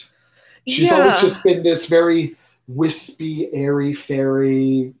 right? She's always just been this very wispy,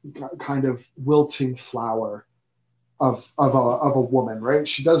 airy-fairy kind of wilting flower of a woman, right?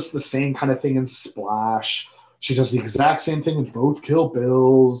 She does the same kind of thing in Splash. She does the exact same thing in both Kill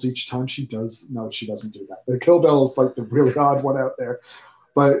Bills. Each time she does, no, she doesn't do that. The Kill Bill is like the really odd one out there.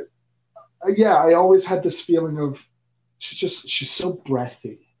 But yeah, I always had this feeling of she's so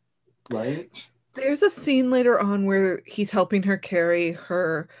breathy. Right? There's a scene later on where he's helping her carry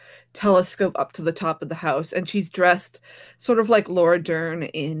her telescope up to the top of the house, and she's dressed sort of like Laura Dern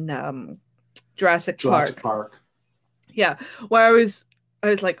in Jurassic Park. Yeah, where I was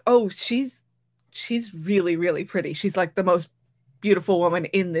like, oh, she's really, really pretty. She's like the most beautiful woman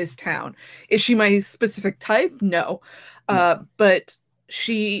in this town. Is she my specific type? No, but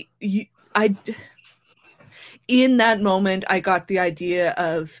in that moment, I got the idea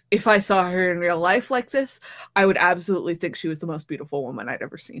of, if I saw her in real life like this, I would absolutely think she was the most beautiful woman I'd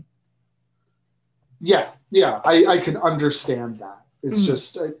ever seen. Yeah, I can understand that. It's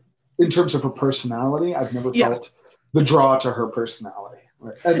just, in terms of her personality, I've never felt the draw to her personality.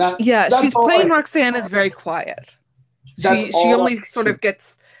 Right? And she's playing Roxanne is very quiet. She only sort of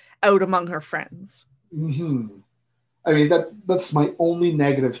gets out among her friends. Mm-hmm. I mean, that's my only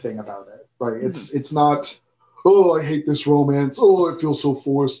negative thing about it. Right? It's not, oh, I hate this romance. Oh, it feels so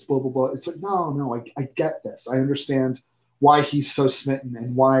forced, blah, blah, blah. It's like, no, I get this. I understand why he's so smitten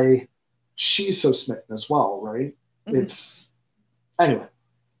and why she's so smitten as well, right? It's, anyway,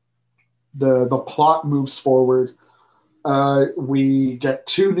 the plot moves forward. We get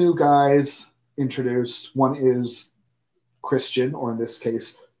 2 new guys introduced. One is Christian, or in this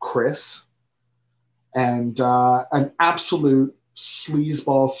case, Chris, and an absolute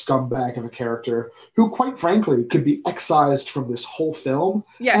sleazeball scumbag of a character who, quite frankly, could be excised from this whole film.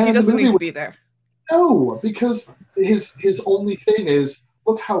 Yeah, he doesn't need to be there. No, because his only thing is,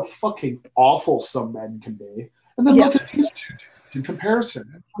 look how fucking awful some men can be, and then look at these two dudes in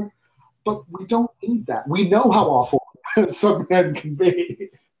comparison. Like, But we don't need that. We know how awful some men can be.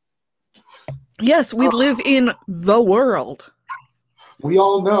 Yes, we live in the world. We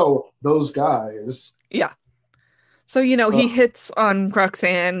all know those guys. Yeah. So, you know, he hits on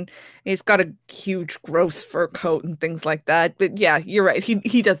Roxanne. He's got a huge gross fur coat and things like that. But yeah, you're right.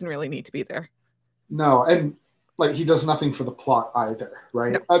 He doesn't really need to be there. No, and like he does nothing for the plot either,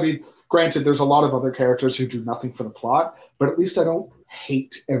 right? No. I mean, granted, there's a lot of other characters who do nothing for the plot, but at least I don't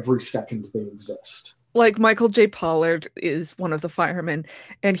hate every second they exist. Like Michael J. Pollard is one of the firemen,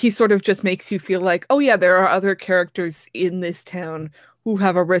 and he sort of just makes you feel like, oh yeah, there are other characters in this town who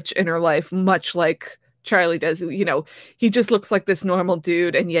have a rich inner life, much like Charlie does. You know, he just looks like this normal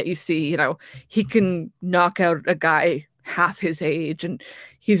dude, and yet you see, you know, he can knock out a guy half his age, and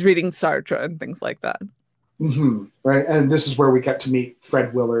he's reading Sartre and things like that. Mm-hmm, right, and this is where we get to meet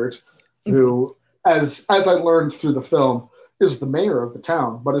Fred Willard, who, as I learned through the film, is the mayor of the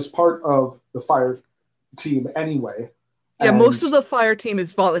town, but is part of the fire team anyway. Yeah, most of the fire team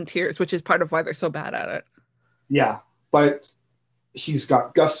is volunteers, which is part of why they're so bad at it. Yeah, but he's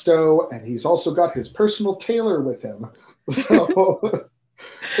got gusto, and he's also got his personal tailor with him. So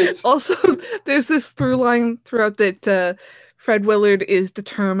also, there's this through line throughout that Fred Willard is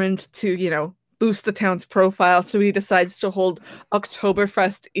determined to, you know, boost the town's profile, so he decides to hold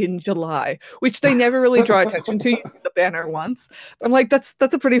Oktoberfest in July, which they never really draw attention to. The banner once. I'm like, that's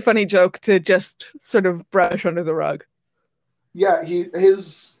a pretty funny joke to just sort of brush under the rug. Yeah,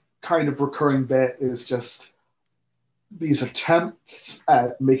 his kind of recurring bit is just these attempts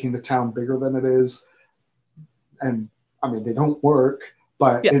at making the town bigger than it is. And I mean, they don't work,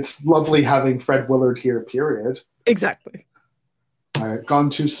 but it's lovely having Fred Willard here, period. Exactly. Gone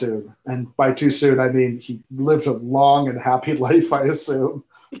too soon. And by too soon, I mean he lived a long and happy life, I assume.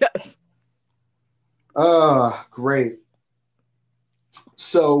 Yes. Great.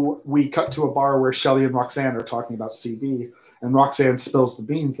 So we cut to a bar where Shelley and Roxanne are talking about CB, and Roxanne spills the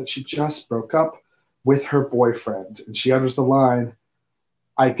beans that she just broke up with her boyfriend. And she utters the line,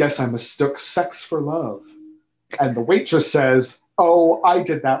 "I guess I mistook sex for love." And the waitress says, "Oh, I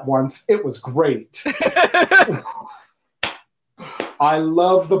did that once. It was great." I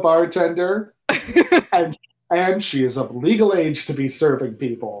love the bartender, and she is of legal age to be serving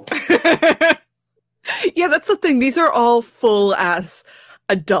people. Yeah, that's the thing. These are all full-ass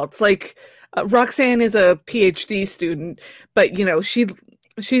adults. Like, Roxanne is a PhD student, but, you know, she's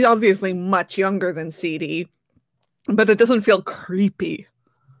obviously much younger than CD, but it doesn't feel creepy.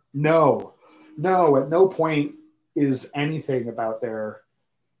 No, at no point is anything about their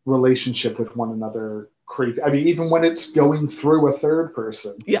relationship with one another creepy. I mean, even when it's going through a third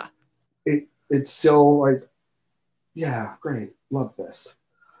person. Yeah. It's still like, yeah, great. Love this.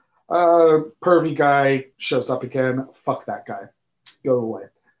 Pervy guy shows up again. Fuck that guy. Go away.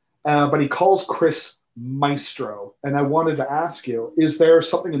 But he calls Chris Maestro. And I wanted to ask you, is there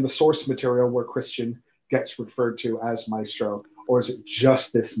something in the source material where Christian gets referred to as Maestro? Or is it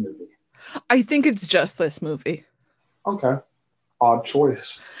just this movie? I think it's just this movie. Okay. Odd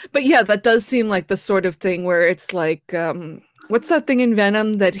choice. But yeah, that does seem like the sort of thing where it's like, what's that thing in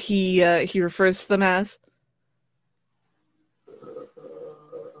Venom that he refers to them as?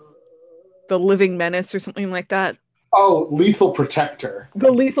 The Living Menace or something like that. Oh, Lethal Protector.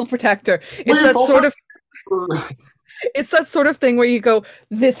 The Lethal Protector. It's that sort of thing where you go,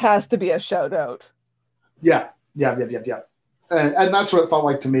 this has to be a shout out. Yeah. And that's what it felt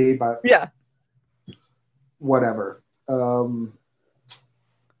like to me, but yeah. Whatever.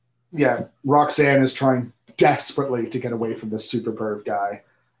 Yeah, Roxanne is trying desperately to get away from this super perv guy.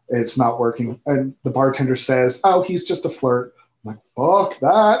 It's not working. And the bartender says, "Oh, he's just a flirt." I'm like, fuck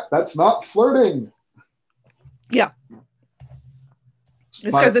that. That's not flirting. Yeah.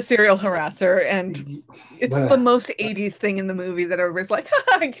 This guy's a serial harasser, and it's the most 80s thing in the movie that everybody's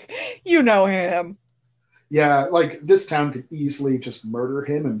like, you know him. Yeah, like this town could easily just murder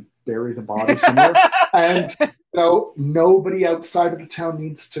him and bury the body somewhere. And, you know, nobody outside of the town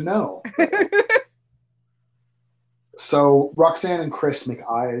needs to know. So Roxanne and Chris make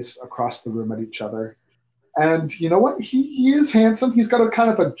eyes across the room at each other. And you know what? He is handsome. He's got a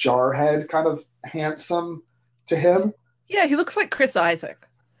kind of a jarhead, kind of handsome to him. Yeah, he looks like Chris Isaac.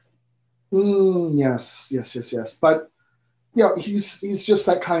 Yes. But, you know, he's just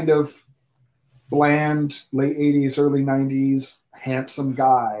that kind of bland, late 80s, early 90s, handsome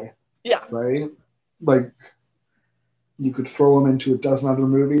guy. Yeah. Right? Like, you could throw him into a dozen other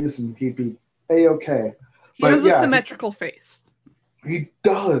movies and he'd be A-okay. He has a symmetrical face. He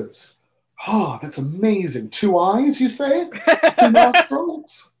does. Oh, that's amazing. 2 eyes, you say? 2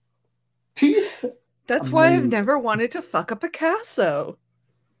 nostrils? Teeth? That's why I've never wanted to fuck a Picasso.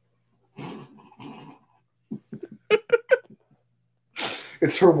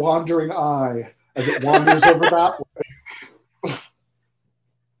 It's her wandering eye as it wanders over that way.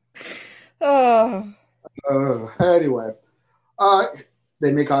 Oh. Anyway, uh,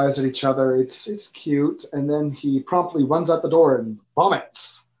 they make eyes at each other. It's cute, and then he promptly runs out the door and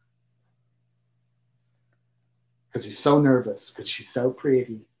vomits because he's so nervous because she's so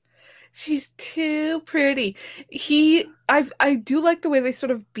pretty. She's too pretty. I do like the way they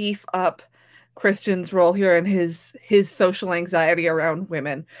sort of beef up Christian's role here and his social anxiety around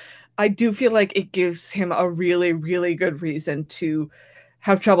women. I do feel like it gives him a really, really good reason to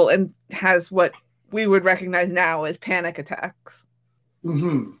have trouble and has what we would recognize now as panic attacks.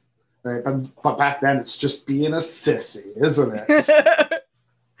 Mm-hmm. Right, but back then it's just being a sissy, isn't it?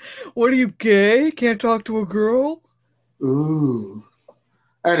 What are you, gay? Can't talk to a girl? Ooh.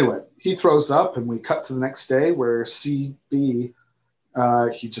 Anyway, he throws up, and we cut to the next day where CB,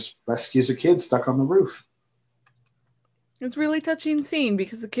 he just rescues a kid stuck on the roof. It's a really touching scene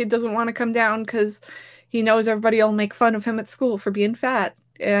because the kid doesn't want to come down because he knows everybody will make fun of him at school for being fat.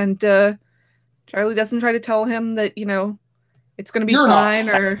 And Charlie doesn't try to tell him that, it's going to be fine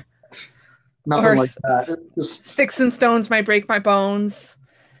or nothing like that. Just... sticks and stones might break my bones.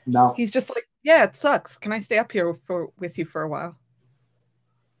 No. He's just like, yeah, it sucks. Can I stay up here with you for a while?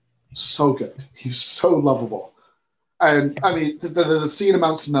 So good. He's so lovable. And I mean, the scene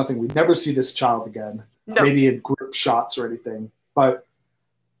amounts to nothing. We never see this child again. No. Maybe in group shots or anything. But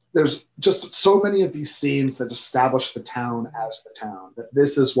there's just so many of these scenes that establish the town as the town. That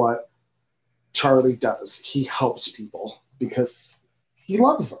this is what Charlie does. He helps people because he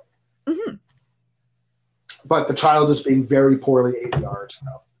loves them. Mm-hmm. But the child is being very poorly ADR'd.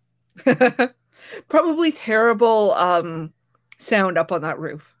 So. Probably terrible sound up on that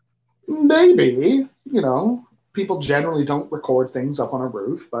roof. Maybe. People generally don't record things up on a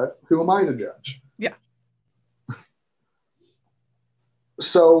roof, but who am I to judge? Yeah.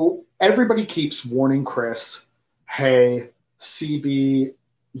 So everybody keeps warning Chris, hey, CB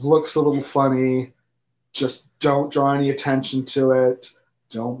looks a little funny. Just don't draw any attention to it.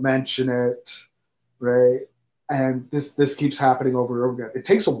 Don't mention it, right? And this keeps happening over and over again. It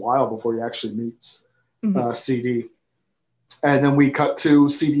takes a while before he actually meets CD. And then we cut to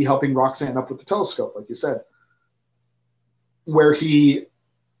CD helping Roxanne up with the telescope, like you said, where he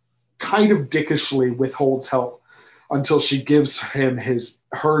kind of dickishly withholds help until she gives him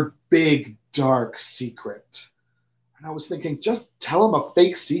her big, dark secret. And I was thinking, just tell him a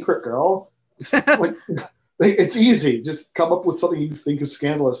fake secret, girl. It's easy. Just come up with something you think is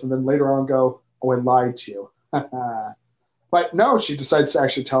scandalous and then later on go, oh, I lied to you. But no, she decides to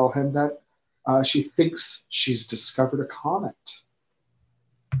actually tell him that she thinks she's discovered a comet.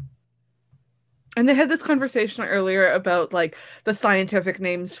 And they had this conversation earlier about like the scientific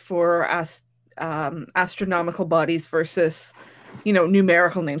names for astronomical bodies versus,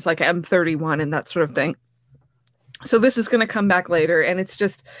 numerical names like M31 and that sort of thing. So this is going to come back later, and it's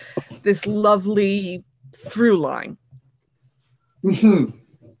just this lovely through line. Mm-hmm.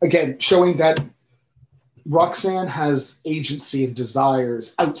 Again, showing that Roxanne has agency and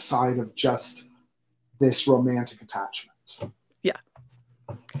desires outside of just this romantic attachment. Yeah.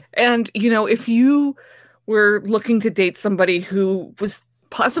 And, if you were looking to date somebody who was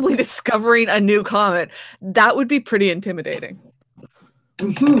possibly discovering a new comet, that would be pretty intimidating.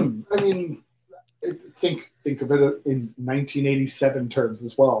 Mm-hmm. I mean, think of it in 1987 terms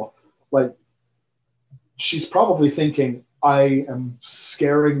as well. Like, she's probably thinking, I am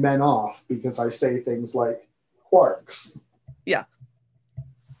scaring men off because I say things like quarks. Yeah.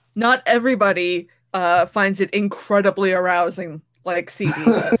 Not everybody finds it incredibly arousing like CD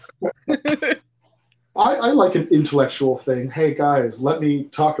does. I like an intellectual thing. Hey, guys, let me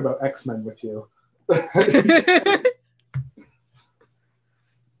talk about X-Men with you.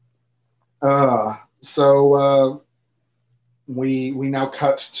 So we now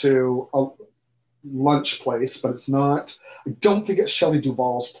cut to a lunch place, but it's not. I don't think it's Shelley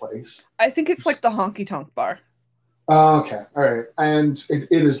Duvall's place. I think it's like the honky tonk bar. Okay, all right, and it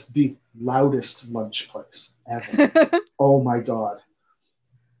is the loudest lunch place ever. Oh my god!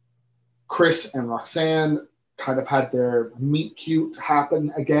 Chris and Roxanne kind of had their meet cute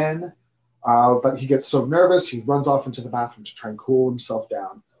happen again, but he gets so nervous he runs off into the bathroom to try and cool himself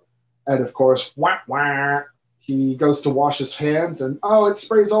down, and of course, wah wah. He goes to wash his hands, and it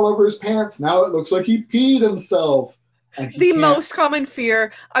sprays all over his pants. Now it looks like he peed himself. And the most common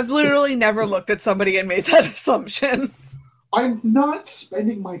fear. I've literally never looked at somebody and made that assumption. I'm not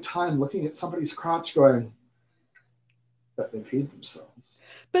spending my time looking at somebody's crotch going, that they peed themselves.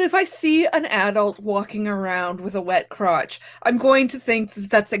 But if I see an adult walking around with a wet crotch, I'm going to think that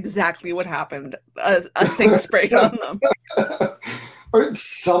that's exactly what happened. A sink sprayed on them. Or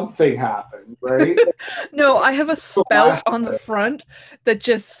something happened, right? No, I have a The spout last on the bit. front that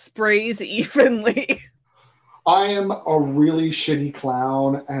just sprays evenly. I am a really shitty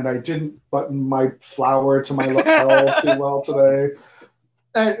clown, and I didn't button my flower to my lapel too well today.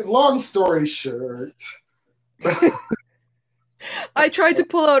 And long story short, I tried to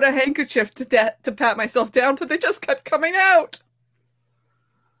pull out a handkerchief to pat myself down, but they just kept coming out.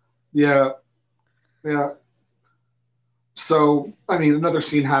 yeah, yeah. So, I mean, another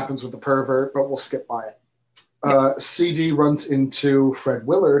scene happens with the pervert, but we'll skip by it. CD runs into Fred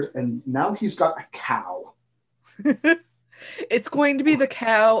Willard, and now he's got a cow. It's going to be the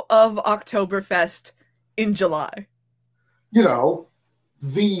cow of Oktoberfest in July. You know,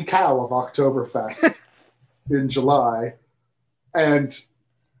 the cow of Oktoberfest in July. And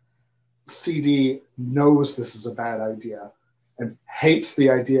CD knows this is a bad idea and hates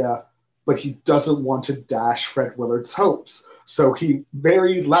the idea, but he doesn't want to dash Fred Willard's hopes. So he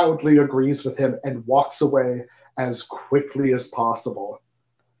very loudly agrees with him and walks away as quickly as possible.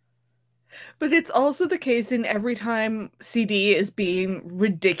 But it's also the case in every time CD is being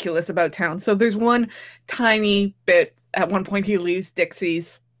ridiculous about town. So there's one tiny bit at one point he leaves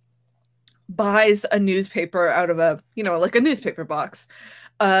Dixie's, buys a newspaper out of a, like a newspaper box,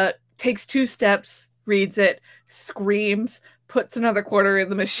 takes 2 steps, reads it, screams, puts another quarter in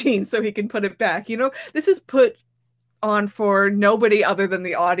the machine so he can put it back. This is put on for nobody other than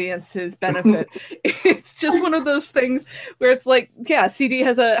the audience's benefit. It's just one of those things where it's like, yeah, CD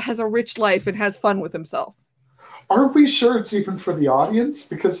has a rich life and has fun with himself. Aren't we sure it's even for the audience?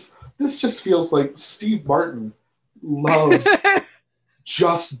 Because this just feels like Steve Martin loves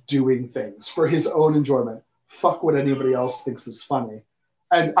just doing things for his own enjoyment. Fuck what anybody else thinks is funny.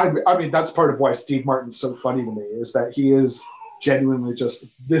 And I mean, that's part of why Steve Martin's so funny to me, is that he is genuinely just,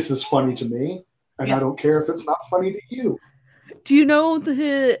 this is funny to me, and yeah. I don't care if it's not funny to you. Do you know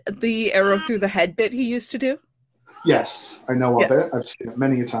the arrow through the head bit he used to do? Yes, I know of it. I've seen it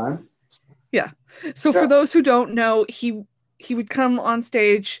many a time. Yeah. So for those who don't know, he would come on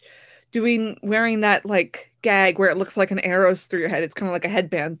stage wearing that like gag where it looks like an arrow's through your head. It's kind of like a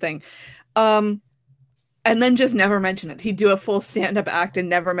headband thing. And then just never mention it. He'd do a full stand-up act and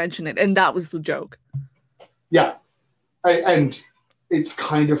never mention it. And that was the joke. Yeah. And it's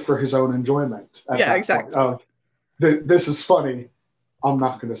kind of for his own enjoyment. Yeah, exactly. This is funny. I'm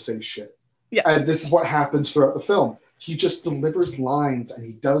not going to say shit. Yeah. And this is what happens throughout the film. He just delivers lines and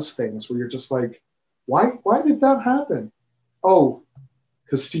he does things where you're just like, why did that happen? Oh,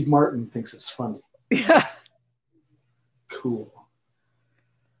 because Steve Martin thinks it's funny. Yeah. Cool.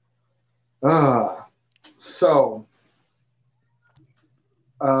 So,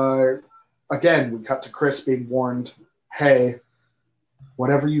 again, we cut to Chris being warned, hey,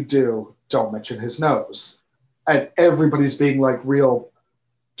 whatever you do, don't mention his nose. And everybody's being like real,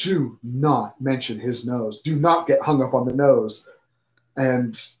 do not mention his nose. Do not get hung up on the nose.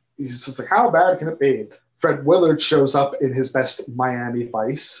 And he's just like, how bad can it be? Fred Willard shows up in his best Miami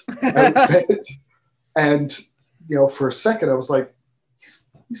Vice outfit. And, for a second, I was like, he's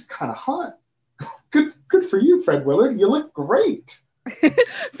kind of hot. Good for you, Fred Willard. You look great.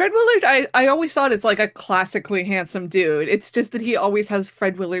 Fred Willard, I always thought it's like a classically handsome dude. It's just that he always has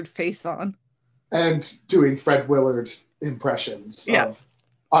Fred Willard face on. And doing Fred Willard impressions of,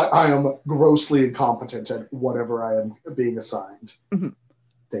 I am grossly incompetent at whatever I am being assigned. Mm-hmm.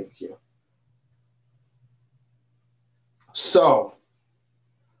 Thank you. So,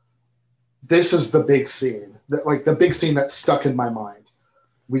 this is the big scene. The big scene that's stuck in my mind.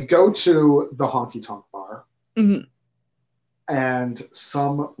 We go to the honky tonk bar, mm-hmm. and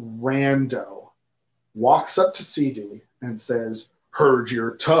some rando walks up to CD and says, heard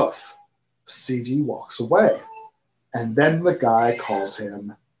you're tough. CD walks away. And then the guy calls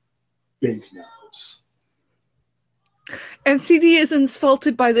him Big Nose. And CD is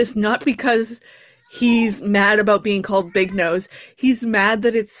insulted by this not because he's mad about being called Big Nose. He's mad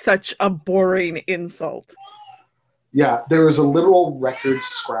that it's such a boring insult. Yeah, there was a literal record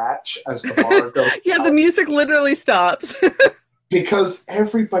scratch as the bar goes. Yeah, the music literally stops. Because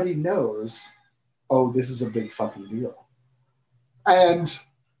everybody knows, oh, this is a big fucking deal. And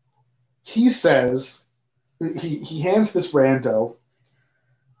he says, he hands this rando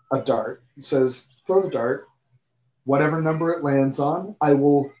a dart. He says, throw the dart. Whatever number it lands on, I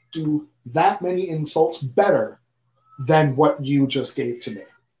will do that many insults better than what you just gave to me.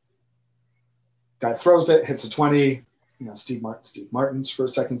 Guy throws it, hits a 20. Steve Martin's for a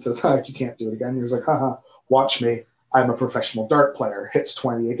second says, you can't do it again. He's like, haha, watch me. I'm a professional dart player. Hits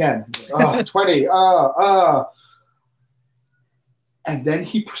 20 again. He goes, 20. And then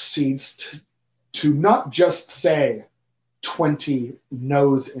he proceeds to not just say 20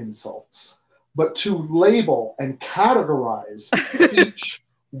 nose insults, but to label and categorize each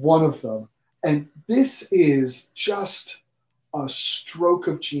one of them. And this is just a stroke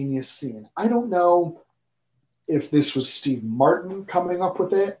of genius scene. I don't know if this was Steve Martin coming up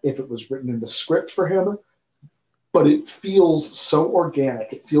with it, if it was written in the script for him, but it feels so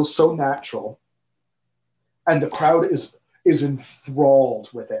organic. It feels so natural. And the crowd is enthralled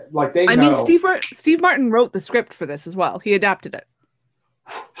with it. Like they know. I mean, Steve Martin wrote the script for this as well. He adapted it.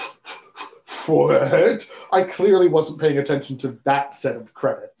 What? I clearly wasn't paying attention to that set of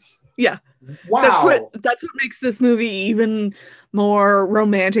credits. Yeah. Wow. That's what makes this movie even more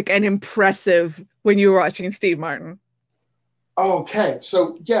romantic and impressive when you're watching Steve Martin. Okay,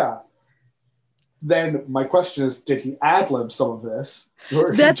 so yeah. Then my question is, did he ad-lib some of this?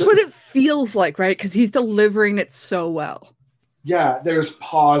 That's what it feels like, right? Because he's delivering it so well. Yeah, there's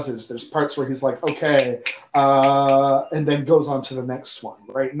pauses. There's parts where he's like, okay, and then goes on to the next one,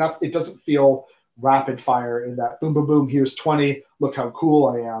 right? It doesn't feel rapid fire in that boom, boom, boom, here's 20, look how cool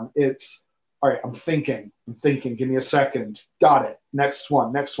I am. It's, all right, I'm thinking, give me a second. Got it. Next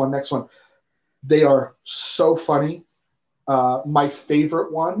one. They are so funny. My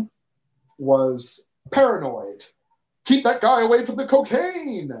favorite one was Paranoid. Keep that guy away from the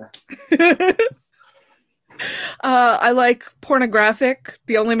cocaine. I like Pornographic,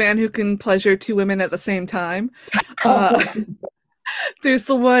 the only man who can pleasure two women at the same time. There's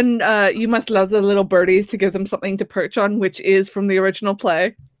the one, you must love the little birdies to give them something to perch on, which is from the original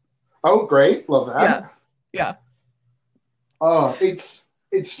play. Oh, great. Love that. Yeah. Oh, it's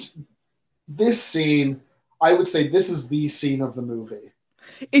this scene, I would say this is the scene of the movie.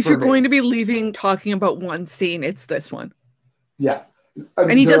 If you're going to be leaving talking about one scene, it's this one. Yeah.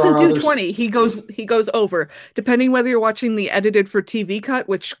 And he doesn't do 20. He goes over, depending whether you're watching the edited for TV cut,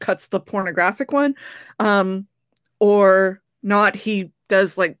 which cuts the pornographic one, or not. He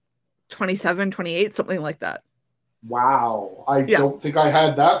does like 27, 28, something like that. Wow. I don't think I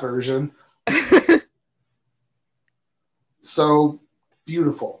had that version. So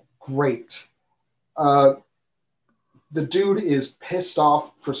beautiful. Great. The dude is pissed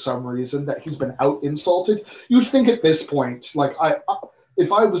off for some reason that he's been out insulted. You'd think at this point, like,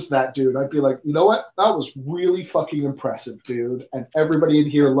 if I was that dude, I'd be like, you know what? That was really fucking impressive, dude. And everybody in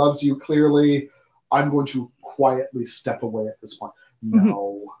here loves you clearly. I'm going to quietly step away at this point.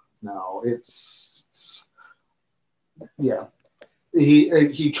 No, it's yeah.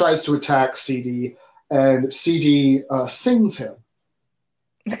 He tries to attack CD, and CD sings him.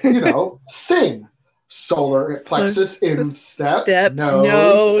 You know, sing. Solar plexus, instep,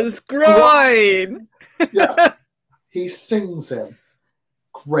 nose, groin. Yeah, he sings him.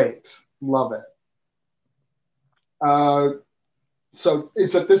 Great, love it. So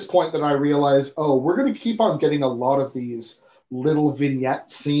it's at this point that I realize, we're going to keep on getting a lot of these little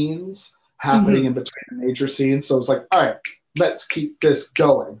vignette scenes happening in between the major scenes. So it's like, all right, let's keep this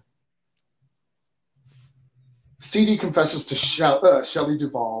going. CD confesses to Shelley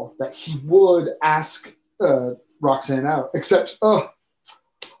Duvall that he would ask Roxanne out, except,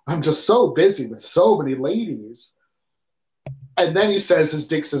 I'm just so busy with so many ladies. And then he says his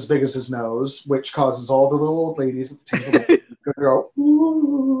dick's as big as his nose, which causes all the little old ladies at the table to go,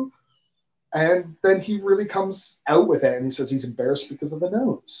 ooh. And then he really comes out with it, and he says he's embarrassed because of the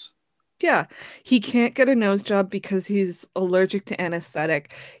nose. Yeah, he can't get a nose job because he's allergic to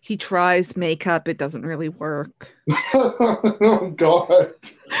anesthetic. He tries makeup, it doesn't really work. Oh, God.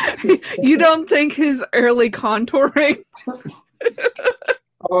 You don't think his early contouring?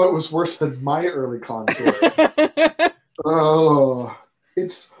 Oh, it was worse than my early contouring. Oh,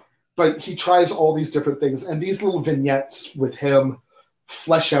 but he tries all these different things, and these little vignettes with him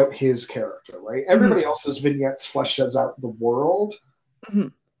flesh out his character, right? Everybody else's vignettes fleshes out the world.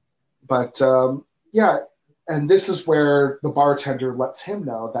 But yeah, and this is where the bartender lets him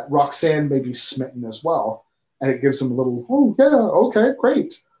know that Roxanne may be smitten as well. And it gives him a little, oh, yeah, okay,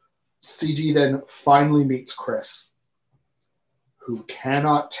 great. CD then finally meets Chris, who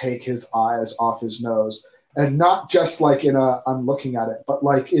cannot take his eyes off his nose. And not just like in I'm looking at it, but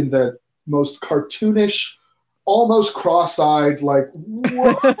like in the most cartoonish, almost cross-eyed, like,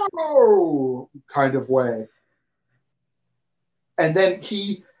 whoa, kind of way. And then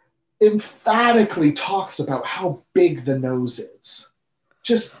he emphatically talks about how big the nose is.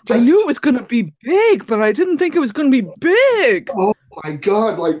 Just I knew it was going to be big, but I didn't think it was going to be big. Oh my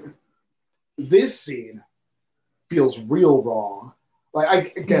God, like, this scene feels real wrong. Like I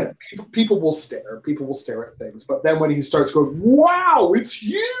get it. People will stare. People will stare at things. But then when he starts going, "Wow, it's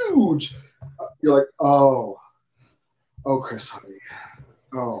huge," you're like, "Oh, Chris, honey,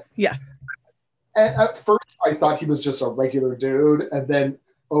 oh." Yeah. At first, I thought he was just a regular dude, and then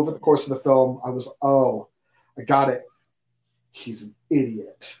over the course of the film, I was, "Oh, I got it. He's an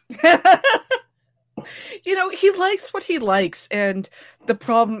idiot." You know, he likes what he likes, and the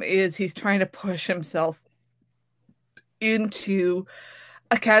problem is he's trying to push himself into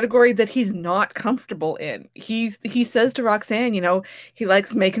a category that he's not comfortable in. He says to Roxanne, you know, he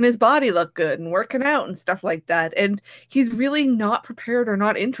likes making his body look good and working out and stuff like that, and he's really not prepared or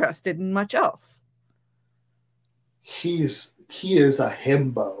not interested in much else. He is a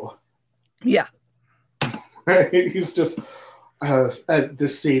himbo. Yeah. He's just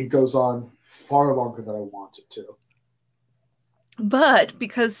this scene goes on far longer than I wanted to. But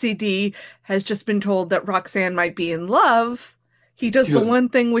because CD has just been told that Roxanne might be in love, he does the one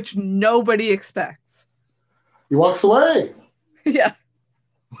thing which nobody expects. He walks away. Yeah.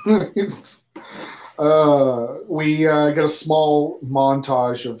 We get a small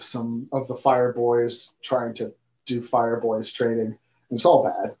montage of some of the Fire Boys trying to do Fire Boys training. It's all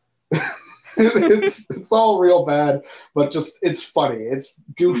bad. it's all real bad, but just it's funny. It's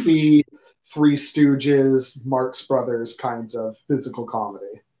goofy, Three Stooges, Marx Brothers kinds of physical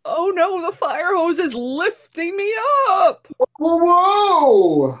comedy. Oh no, the fire hose is lifting me up!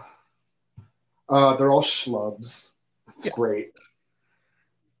 Whoa! They're all schlubs. It's great.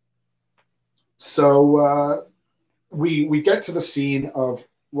 So we get to the scene of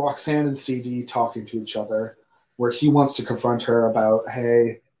Roxanne and CD talking to each other, where he wants to confront her about,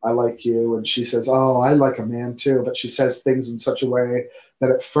 "Hey, I like you," and she says, "Oh, I like a man too," but she says things in such a way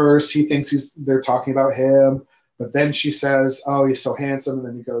that at first he thinks they're talking about him, but then she says, "Oh, he's so handsome," and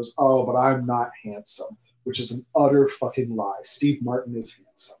then he goes, "Oh, but I'm not handsome," which is an utter fucking lie. Steve Martin is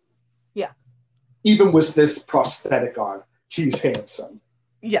handsome. Yeah. Even with this prosthetic on, he's handsome.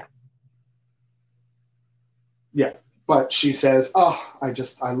 Yeah. Yeah, but she says, "Oh,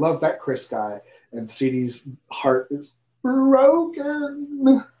 I love that Chris guy," and CD's heart is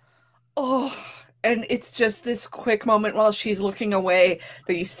broken. Oh, and it's just this quick moment while she's looking away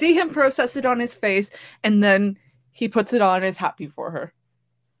that you see him process it on his face, and then he puts it on and is happy for her.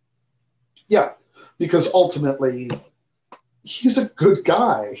 Yeah, because ultimately, he's a good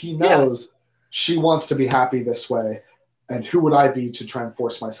guy. He knows she wants to be happy this way, and who would I be to try and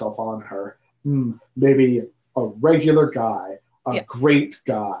force myself on her? Maybe a regular guy, a great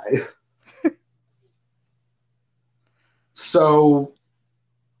guy. So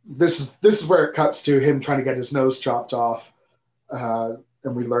this is where it cuts to him trying to get his nose chopped off, and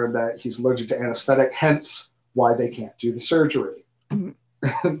we learn that he's allergic to anesthetic, hence why they can't do the surgery.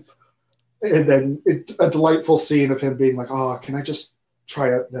 Mm-hmm. and then a delightful scene of him being like, "Oh, can I just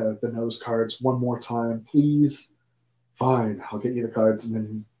try out the nose cards one more time, please?" "Fine, I'll get you the cards." And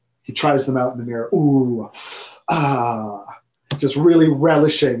then he tries them out in the mirror. Ooh, just really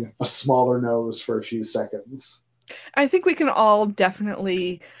relishing a smaller nose for a few seconds. I think we can all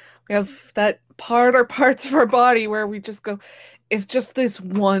definitely, we have that part or parts of our body where we just go, if just this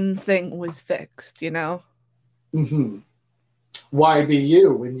one thing was fixed, you know? Mm-hmm. Why be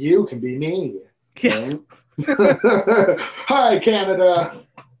you when you can be me? Yeah. Right? Hi, Canada.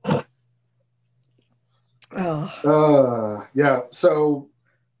 Yeah. So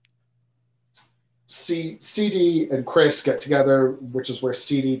CD and Chris get together, which is where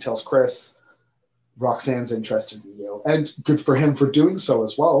CD tells Chris Roxanne's interested in you, and good for him for doing so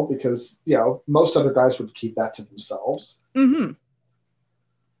as well, because most other guys would keep that to themselves. Mm-hmm.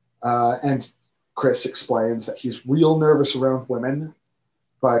 And Chris explains that he's real nervous around women,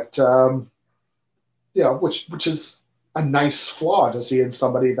 but which is a nice flaw to see in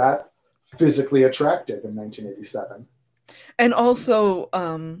somebody that physically attractive in 1987. And also,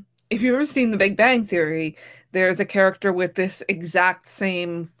 if you've ever seen The Big Bang Theory, there's a character with this exact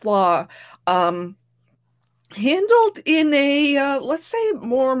same flaw, handled in a let's say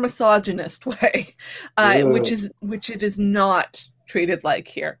more misogynist way, which it is not treated like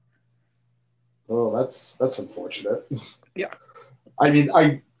here. Oh, that's unfortunate. Yeah. I mean,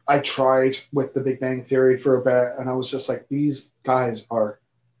 I tried with The Big Bang Theory for a bit, and I was just like, these guys are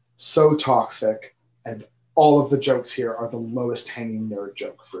so toxic, and all of the jokes here are the lowest hanging nerd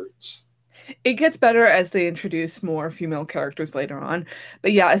joke fruits. It gets better as they introduce more female characters later on,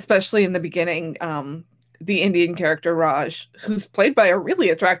 but yeah, especially in the beginning, the Indian character Raj, who's played by a really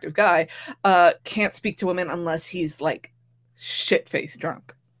attractive guy, can't speak to women unless he's like shit-faced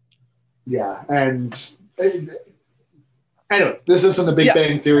drunk. Yeah, and anyway, this isn't a Big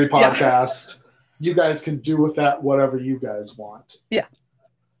Bang Theory podcast, You guys can do with that whatever you guys want. Yeah.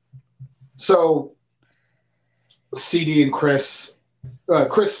 So CD and Chris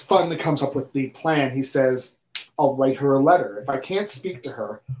finally comes up with the plan. He says, I'll write her a letter. If I can't speak to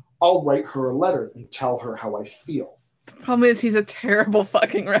her, I'll write her a letter and tell her how I feel. The problem is he's a terrible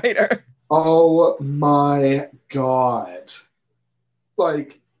fucking writer. Oh my God.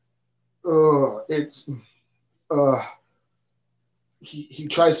 Like, it's, he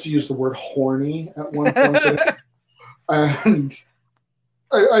tries to use the word horny at one point. And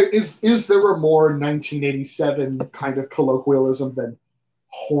is there a more 1987 kind of colloquialism than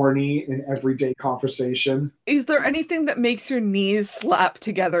horny in everyday conversation? Is there anything that makes your knees slap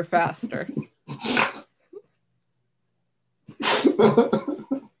together faster?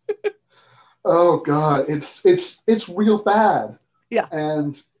 Oh God, it's real bad. Yeah.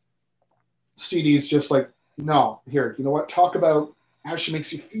 And CD's just like, no, here, you know what? Talk about how she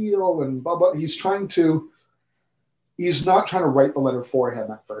makes you feel and blah blah. He's not trying to write the letter for him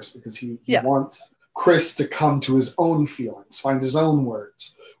at first because he wants Chris to come to his own feelings, find his own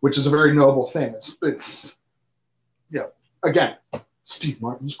words, which is a very noble thing. It's again, Steve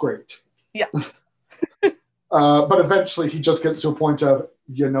Martin's great. Yeah. But eventually he just gets to a point of,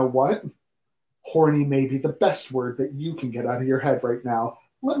 you know what? Horny may be the best word that you can get out of your head right now.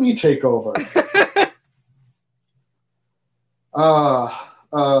 Let me take over.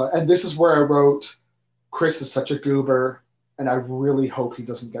 And this is where I wrote, Chris is such a goober, and I really hope he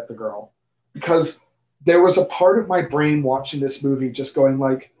doesn't get the girl. Because there was a part of my brain watching this movie just going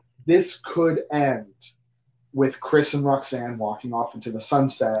like, this could end with Chris and Roxanne walking off into the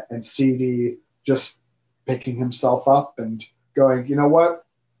sunset and CD just picking himself up and going, you know what?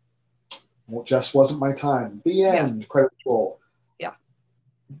 Well, just wasn't my time. The end. Credit roll. Yeah.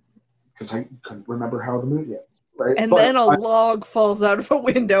 Because I couldn't remember how the movie ends. Right? And then a log falls out of a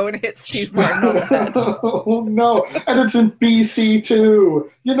window and hits Steve Martin on the head. Oh no! And it's in BC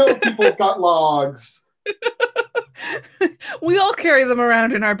too. You know, people got logs. We all carry them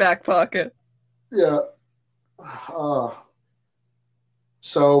around in our back pocket. Yeah.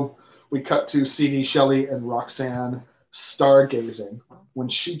 So we cut to CD, Shelley, and Roxanne stargazing when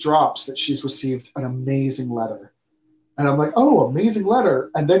she drops that she's received an amazing letter. And I'm like, oh, amazing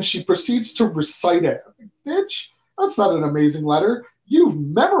letter. And then she proceeds to recite it. I'm like, bitch, that's not an amazing letter. You've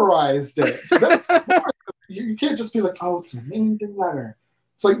memorized it. So that's you can't just be like, oh, it's an amazing letter.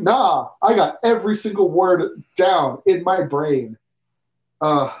 It's like, nah, I got every single word down in my brain.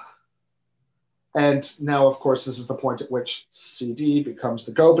 And now, of course, this is the point at which CD becomes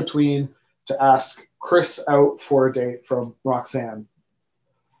the go-between to ask Chris out for a date from Roxanne.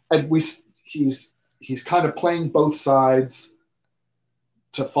 And he's kind of playing both sides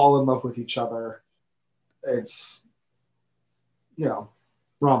to fall in love with each other. It's,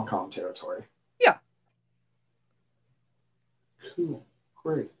 rom-com territory. Yeah. Cool.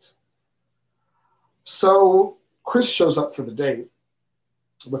 Great. So Chris shows up for the date,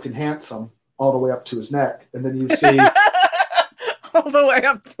 looking handsome, all the way up to his neck. And then you see... all the way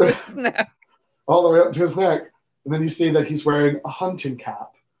up to his neck. All the way up to his neck. And then you see that he's wearing a hunting cap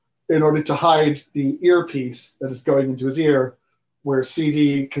in order to hide the earpiece that is going into his ear, where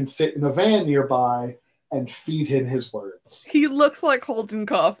CD can sit in a van nearby and feed him his words. He looks like Holden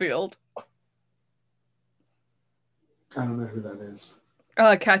Caulfield. I don't know who that is.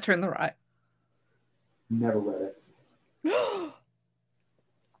 Catcher in the Rye. Never read it.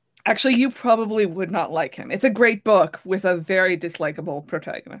 Actually, you probably would not like him. It's a great book with a very dislikable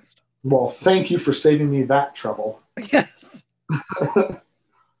protagonist. Well, thank you for saving me that trouble. Yes.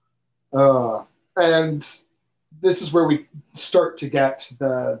 And this is where we start to get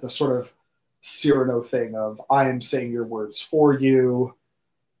the sort of Cyrano thing of, I am saying your words for you,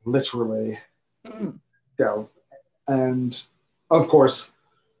 literally. And, of course,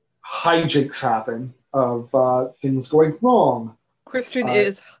 hijinks happen of things going wrong. Christian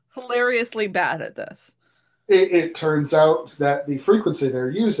is hilariously bad at this. It turns out that the frequency they're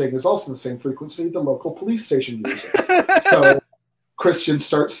using is also the same frequency the local police station uses. So Christian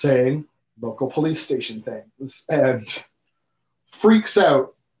starts saying local police station things and freaks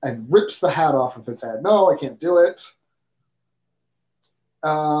out and rips the hat off of his head. No, I can't do it.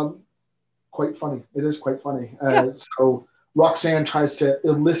 Quite funny. It is quite funny. So Roxanne tries to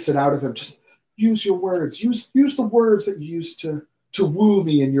elicit out of him, just use your words. Use the words that you used to woo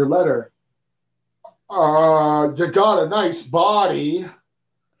me in your letter. You got a nice body.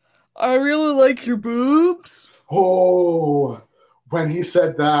 I really like your boobs. Oh, when he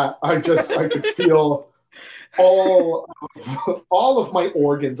said that, I could feel all of my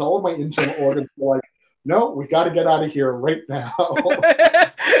organs, all of my internal organs were like, no, we got to get out of here right now.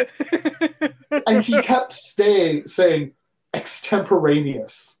 And he kept saying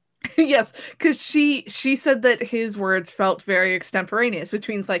extemporaneous. Yes, because she said that his words felt very extemporaneous, which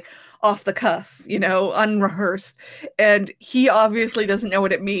means like off the cuff, unrehearsed. And he obviously doesn't know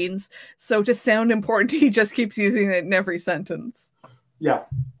what it means. So to sound important, he just keeps using it in every sentence. Yeah,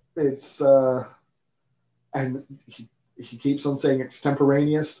 it's and he keeps on saying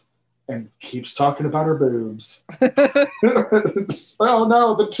extemporaneous and keeps talking about her boobs. Oh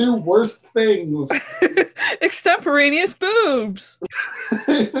no, the two worst things. Extemporaneous boobs.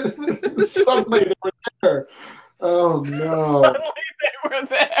 Suddenly they were there. Oh no. Suddenly they were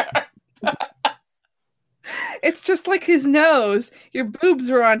there. It's just like his nose. Your boobs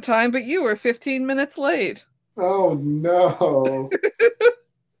were on time, but you were 15 minutes late. Oh no.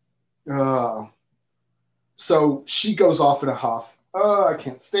 So she goes off in a huff. Oh, I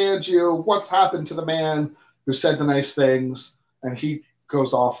can't stand you. What's happened to the man who said the nice things? And he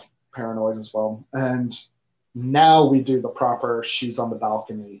goes off paranoid as well. And now we do the proper she's on the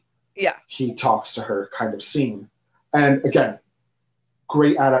balcony. Yeah. He talks to her kind of scene. And again,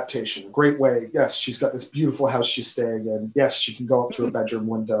 great adaptation, great way. Yes, she's got this beautiful house she's staying in. Yes, she can go up to her bedroom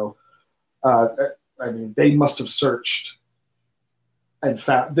window. I mean, they must have searched. In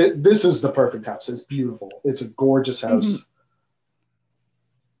fact, this is the perfect house. It's beautiful. It's a gorgeous house.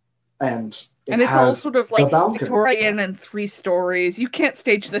 And it's all sort of like Victorian and 3 stories. You can't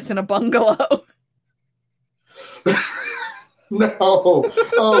stage this in a bungalow. No.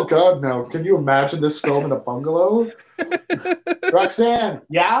 Oh, God, no. Can you imagine this film in a bungalow? Roxanne,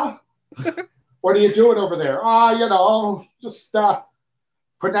 yeah? What are you doing over there? Oh, just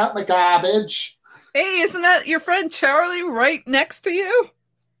putting out the garbage. Hey, isn't that your friend Charlie right next to you?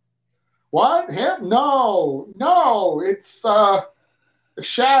 What? Him? No, it's a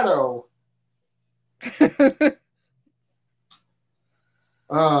shadow.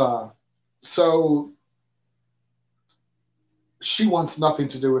 So she wants nothing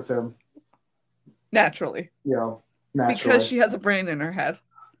to do with him. Naturally. Naturally. Because she has a brain in her head.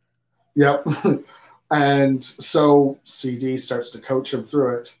 Yep. And so CD starts to coach him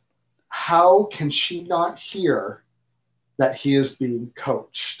through it. How can she not hear that he is being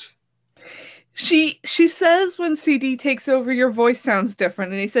coached? She says when CD takes over, your voice sounds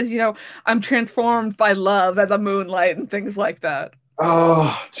different. And he says, I'm transformed by love and the moonlight and things like that.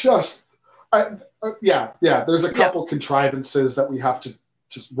 Oh, yeah. There's a couple contrivances that we have to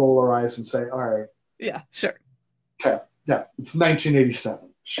just roll our eyes and say, all right. Yeah, sure. Okay. Yeah, it's 1987.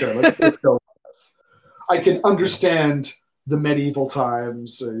 Sure, let's go with this. I can understand the medieval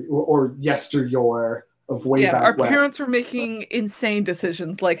times or yesteryear of way back our when. parents were making insane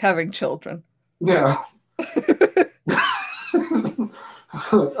decisions like having children. Yeah.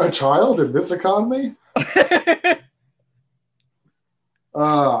 A child in this economy?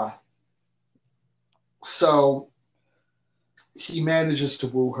 So he manages to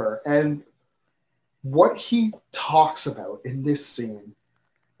woo her. And what he talks about in this scene,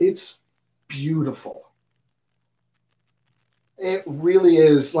 it's beautiful. It really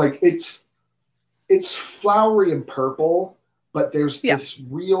is. Like, it's flowery and purple, but there's this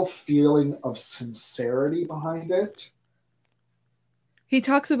real feeling of sincerity behind it. He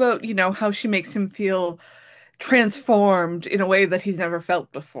talks about, how she makes him feel transformed in a way that he's never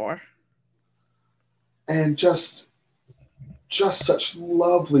felt before. And just such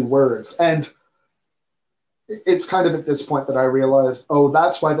lovely words. And it's kind of at this point that I realized,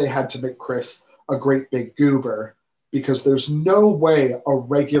 that's why they had to make Chris a great big goober, because there's no way a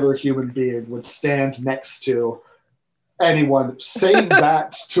regular human being would stand next to anyone saying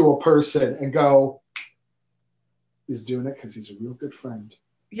that to a person and go, he's doing it because he's a real good friend.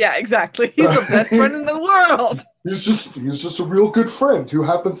 Yeah, exactly. He's the best friend in the world. He's just a real good friend who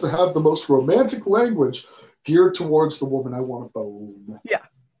happens to have the most romantic language geared towards the woman I want to bone. Yeah.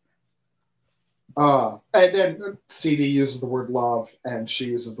 And then CD uses the word love, and she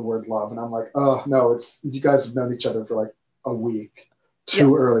uses the word love, and I'm like, oh no, you guys have known each other for like a week.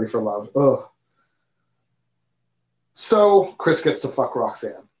 Too early for love. Ugh. So Chris gets to fuck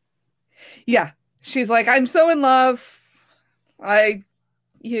Roxanne. Yeah. She's like, I'm so in love.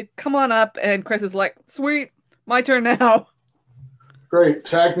 You come on up, and Chris is like, sweet, my turn now. Great,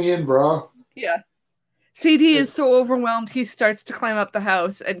 tag me in, bro. Yeah. CD is so overwhelmed, he starts to climb up the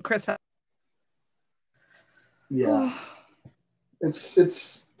house, and Chris yeah. It's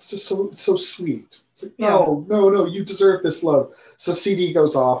just so sweet. It's like, no, you deserve this love. So CD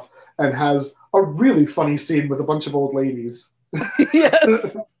goes off and has a really funny scene with a bunch of old ladies.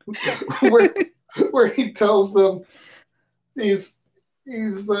 Yes. where he tells them he's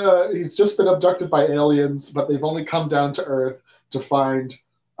just been abducted by aliens, but they've only come down to Earth to find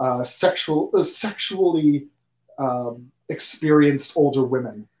sexually experienced older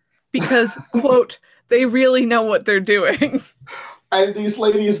women. Because, quote, they really know what they're doing. And these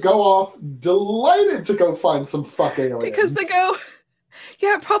ladies go off delighted to go find some fuck aliens. Because they go,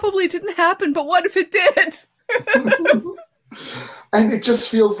 yeah, it probably didn't happen, but what if it did? And it just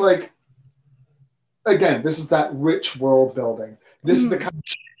feels like, again, this is that rich world building. This is the kind of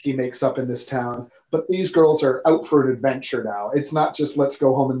shit he makes up in this town. But these girls are out for an adventure now. It's not just let's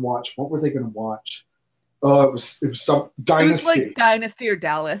go home and watch. What were they going to watch? Oh, it was some Dynasty. It was like Dynasty or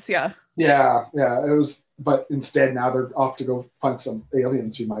Dallas, yeah. Yeah. It was, but instead now they're off to go find some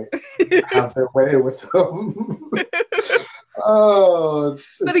aliens who might have their way with them.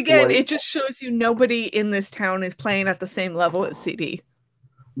 But again, it just shows you nobody in this town is playing at the same level as CD.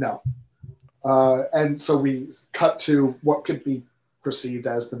 No. And so we cut to what could be perceived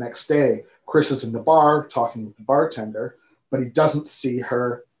as the next day. Chris is in the bar talking with the bartender, but he doesn't see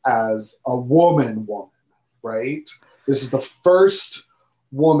her as a woman, right? This is the first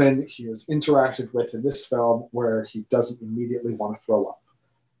woman he has interacted with in this film where he doesn't immediately want to throw up.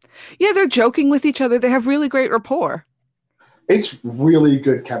 Yeah, they're joking with each other. They have really great rapport. It's really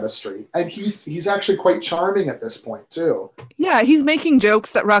good chemistry. And he's actually quite charming at this point, too. Yeah, he's making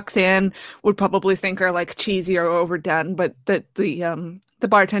jokes that Roxanne would probably think are like cheesy or overdone, but that the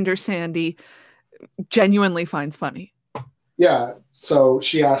bartender, Sandy, genuinely finds funny. Yeah, so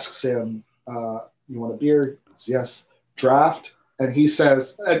she asks him, you want a beer? He says, yes. Draft? And he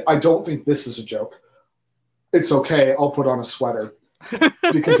says, I don't think this is a joke. It's okay, I'll put on a sweater.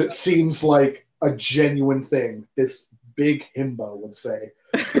 Because it seems like a genuine thing. This big himbo would say.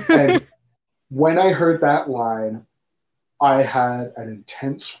 And when I heard that line, I had an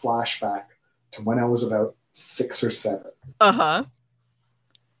intense flashback to when I was about 6 or 7. Uh-huh.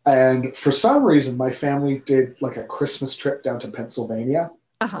 And for some reason, my family did like a Christmas trip down to Pennsylvania.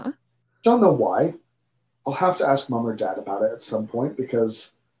 Uh-huh. Don't know why. I'll have to ask Mom or Dad about it at some point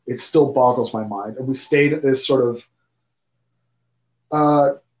because it still boggles my mind. And we stayed at this sort of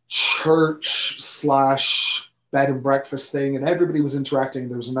church / bed and breakfast thing, and everybody was interacting.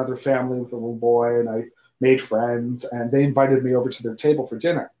 There was another family with a little boy, and I made friends, and they invited me over to their table for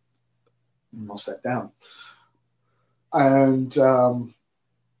dinner. And I'll sit down. And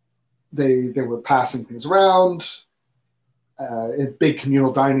they were passing things around in a big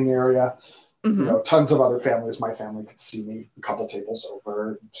communal dining area. Mm-hmm. You know, tons of other families. My family could see me a couple tables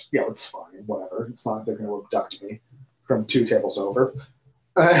over. You know, it's fine, whatever. It's not like they're going to abduct me from 2 tables over.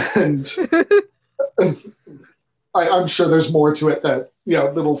 And I'm sure there's more to it that, you know,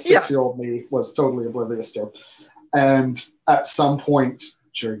 little 6-year-old me was totally oblivious to. And at some point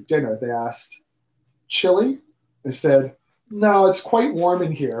during dinner, they asked, chili? I said, no, it's quite warm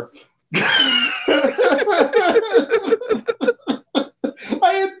in here.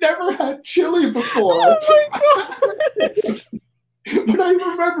 I had never had chili before. Oh my God. But I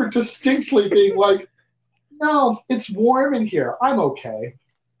remember distinctly being like, no, it's warm in here. I'm okay.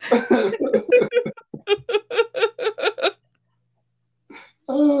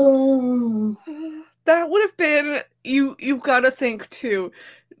 That would have been, you've got to think too,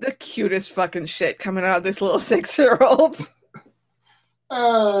 the cutest fucking shit coming out of this little 6-year-old.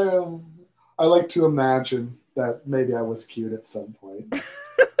 I like to imagine that maybe I was cute at some point.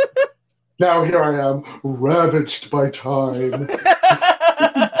 Now here I am, ravaged by time.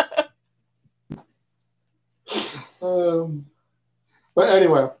 But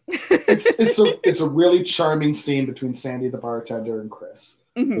anyway, it's a really charming scene between Sandy the bartender and Chris.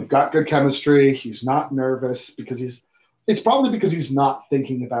 Mm-hmm. They've got good chemistry. He's not nervous because it's probably because he's not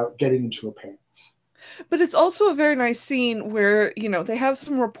thinking about getting into her pants. But it's also a very nice scene where, you know, they have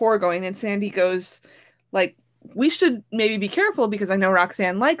some rapport going and Sandy goes like, we should maybe be careful because I know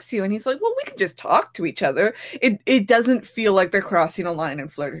Roxanne likes you. And he's like, well, we can just talk to each other. It doesn't feel like they're crossing a line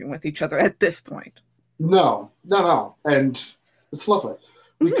and flirting with each other at this point. No. And it's lovely.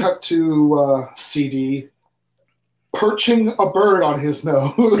 We cut to CD perching a bird on his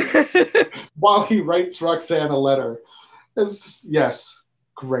nose while he writes Roxanne a letter. It's just, yes,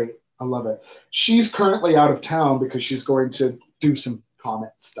 great. I love it. She's currently out of town because she's going to do some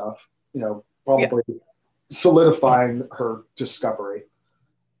comet stuff, you know, probably solidifying her discovery.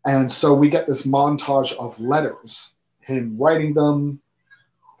 And so we get this montage of letters, him writing them,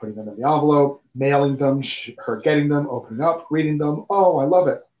 putting them in the envelope, mailing them, her getting them, opening up, reading them. Oh, I love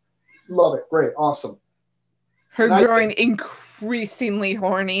it. Love it. Great. Awesome. Her growing increasingly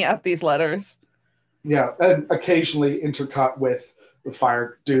horny at these letters. Yeah, and occasionally intercut with the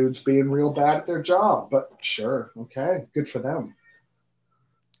fire dudes being real bad at their job. But sure, okay, good for them.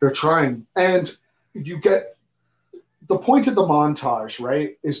 They're trying. And you get the point of the montage,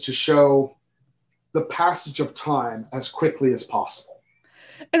 right, is to show the passage of time as quickly as possible.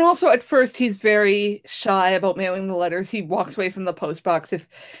 And also, at first, he's very shy about mailing the letters. He walks away from the post box if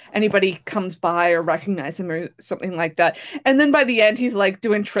anybody comes by or recognize him or something like that. And then by the end, he's like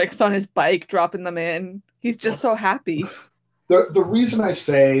doing tricks on his bike, dropping them in. He's just so happy. The reason I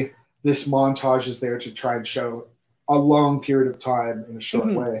say this montage is there to try and show a long period of time in a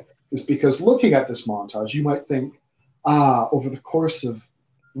short way is because looking at this montage, you might think, over the course of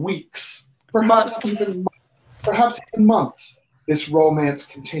weeks, perhaps even months, this romance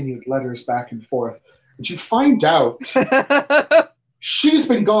continued, letters back and forth. But you find out she's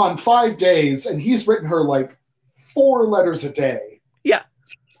been gone 5 days and he's written her like 4 letters a day. Yeah.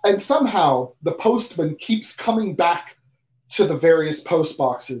 And somehow the postman keeps coming back to the various post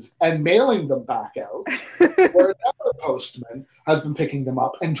boxes and mailing them back out, where another postman has been picking them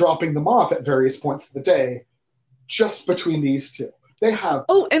up and dropping them off at various points of the day, just between these two. They have...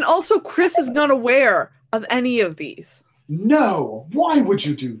 Oh, and also Chris is not aware of any of these. No, why would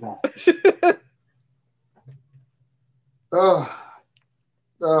you do that?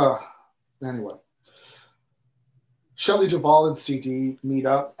 Anyway. Shelley Duvall and CD meet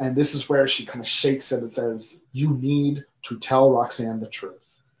up, and this is where she kind of shakes it and says, you need to tell Roxanne the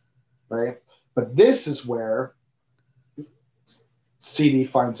truth, right? But this is where CD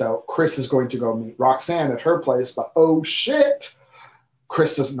finds out Chris is going to go meet Roxanne at her place, but oh shit,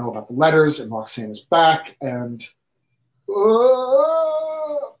 Chris doesn't know about the letters, and Roxanne is back, and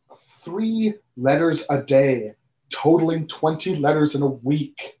 3 letters a day, totaling 20 letters in a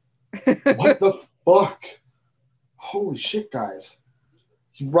week. What the fuck? Holy shit, guys.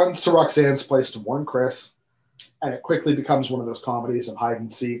 He runs to Roxanne's place to warn Chris, and it quickly becomes one of those comedies of hide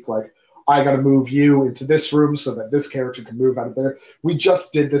and seek, like, I gotta move you into this room so that this character can move out of there. We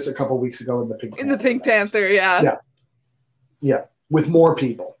just did this a couple weeks ago in the Pink Panther. In the Pink Panther, yeah. Yeah, with more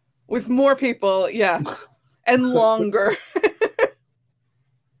people. With more people, yeah. And longer.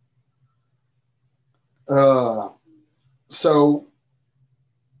 So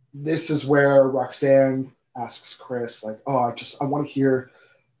this is where Roxanne asks Chris, like, oh, I want to hear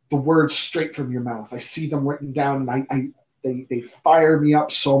the words straight from your mouth. I see them written down, and they fire me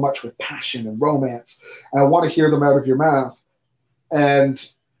up so much with passion and romance, and I want to hear them out of your mouth. And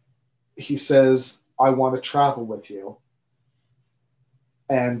he says, I want to travel with you.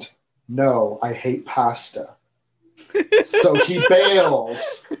 And no, I hate pasta. So he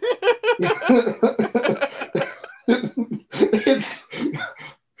bails.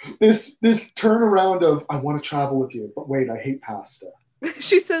 It's this turnaround of, I want to travel with you, but wait, I hate pasta.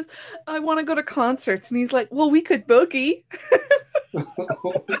 She says, I want to go to concerts. And he's like, well, we could boogie.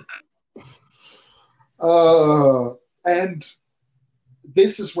 And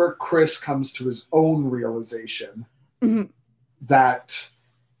this is where Chris comes to his own realization that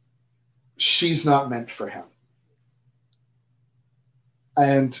she's not meant for him.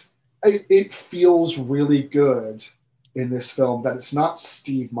 And it feels really good in this film that it's not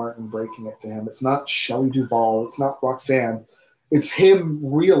Steve Martin breaking it to him. It's not Shelley Duvall. It's not Roxanne. It's him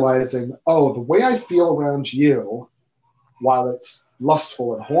realizing, oh, the way I feel around you, while it's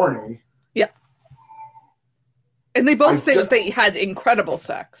lustful and horny. Yeah. And they both say that they had incredible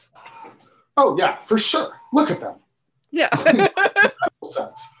sex. Oh, yeah, for sure. Look at them. Yeah. Incredible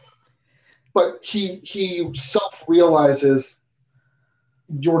sex. But he self-realizes,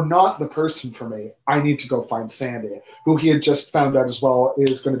 you're not the person for me. I need to go find Sandy, who he had just found out as well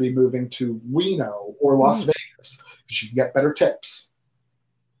is going to be moving to Reno or Las Vegas, because you can get better tips.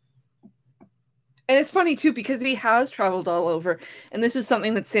 And it's funny, too, because he has traveled all over, and this is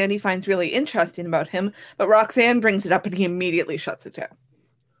something that Sandy finds really interesting about him, but Roxanne brings it up and he immediately shuts it down.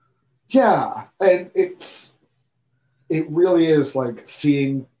 Yeah, and it really is like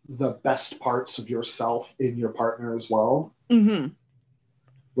seeing the best parts of yourself in your partner as well. Mm-hmm.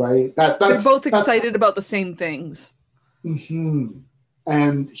 Right? They're both excited about the same things. Mm-hmm.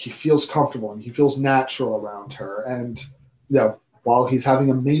 And he feels comfortable and he feels natural around her. And, you know, while he's having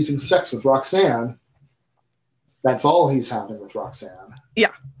amazing sex with Roxanne, that's all he's having with Roxanne.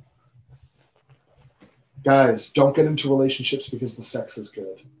 Yeah. Guys, don't get into relationships because the sex is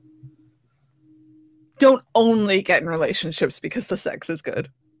good. Don't only get in relationships because the sex is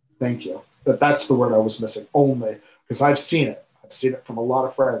good. Thank you. But that's the word I was missing. Only. Because I've seen it. I've seen it from a lot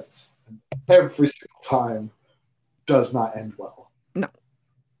of friends. And every single time does not end well. No.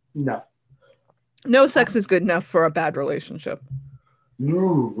 No. No sex is good enough for a bad relationship.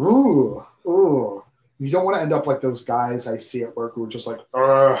 Ooh. You don't want to end up like those guys I see at work who are just like,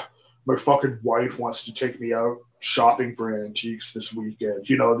 my fucking wife wants to take me out shopping for antiques this weekend.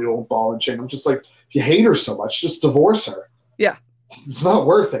 You know, the old ball and chain. I'm just like, if you hate her so much, just divorce her. Yeah. It's not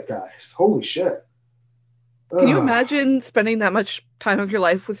worth it, guys. Holy shit. Can you imagine spending that much time of your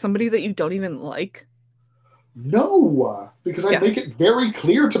life with somebody that you don't even like? No, because I make it very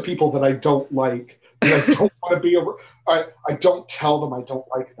clear to people that I don't like. That I don't want to be. I don't tell them I don't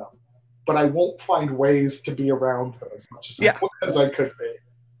like them, but I won't find ways to be around them as much as I could be.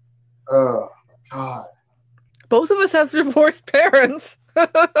 Oh God. Both of us have divorced parents.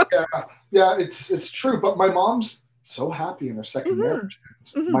 yeah, it's true. But my mom's so happy in her second marriage.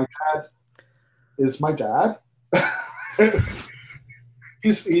 My dad is my dad.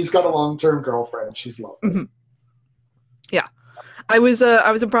 he's got a long-term girlfriend. She's lovely. Yeah, I was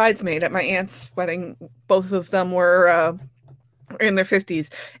a bridesmaid at my aunt's wedding. Both of them were in their 50s,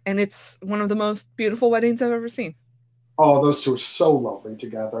 and it's one of the most beautiful weddings I've ever seen. Oh, those two are so lovely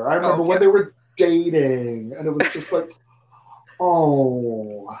together. I remember when they were dating, and it was just like,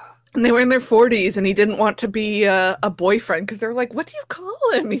 oh. And they were in their 40s, and he didn't want to be a boyfriend because they're like, what do you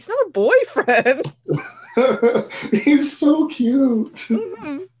call him? He's not a boyfriend. He's so cute.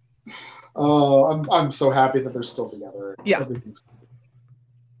 Oh, I'm so happy that they're still together. Yeah.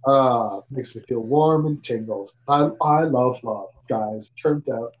 Makes me feel warm and tingles. I love love, guys. Turns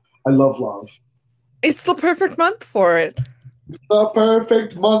out I love love. It's the perfect month for it. It's the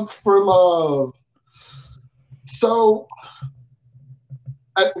perfect month for love. So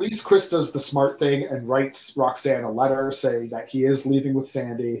at least Chris does the smart thing and writes Roxanne a letter saying that he is leaving with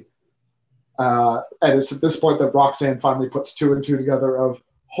Sandy. And it's at this point that Roxanne finally puts two and two together of,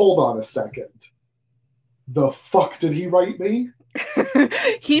 hold on a second. The fuck did he write me?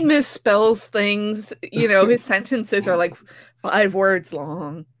 He misspells things. You know, his sentences are like 5 words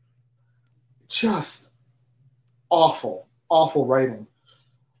long. Just awful writing.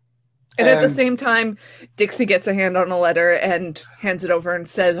 And at the same time, Dixie gets a hand on a letter and hands it over and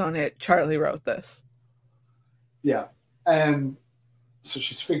says on it, Charlie wrote this. Yeah. And so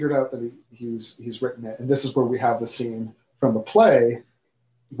she's figured out that he's written it. And this is where we have the scene from the play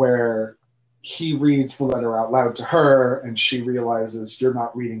where he reads the letter out loud to her and she realizes you're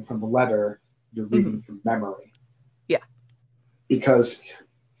not reading from the letter, you're reading from memory. Yeah. Because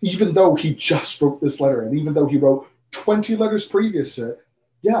even though he just wrote this letter and even though he wrote 20 letters previous to it,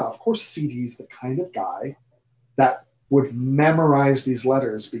 yeah, of course CD's the kind of guy that would memorize these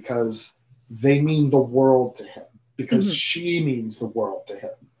letters because they mean the world to him, because she means the world to him.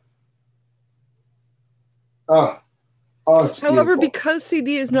 It's However, beautiful. because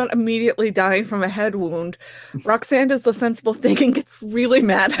CD is not immediately dying from a head wound, Roxanne does the sensible thing and gets really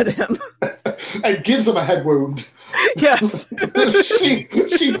mad at him. And gives him a head wound. Yes.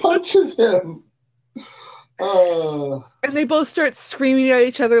 she punches him. And they both start screaming at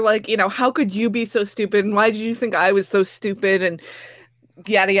each other like, you know, how could you be so stupid? And why did you think I was so stupid? And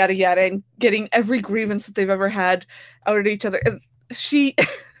yada, yada, yada. And getting every grievance that they've ever had out at each other. And she...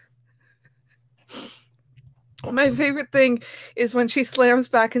 My favorite thing is when she slams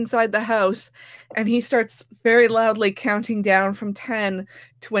back inside the house and he starts very loudly counting down from 10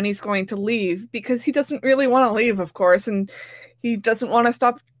 to when he's going to leave, because he doesn't really want to leave, of course, and he doesn't want to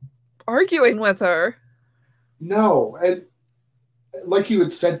stop arguing with her. No, and like you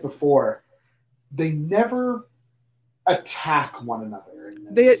had said before, they never attack one another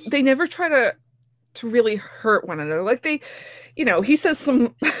in this. They never try to really hurt one another. Like they, you know, he says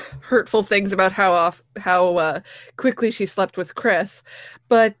some hurtful things about how quickly she slept with Chris,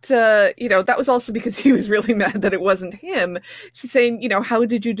 but you know, that was also because he was really mad that it wasn't him. She's saying, you know, how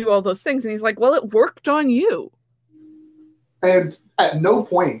did you do all those things? And he's like, well, it worked on you. And at no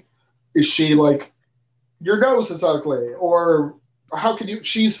point is she like, your nose is ugly, or how can you?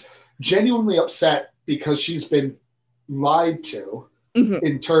 She's genuinely upset because she's been lied to.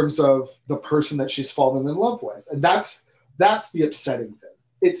 In terms of the person that she's fallen in love with. And that's the upsetting thing.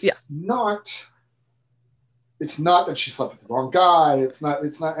 It's not that she slept with the wrong guy. It's not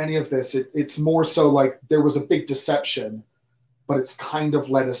any of this. It's more so like there was a big deception, but it's kind of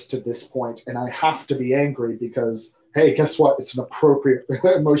led us to this point. And I have to be angry because, hey, guess what? It's an appropriate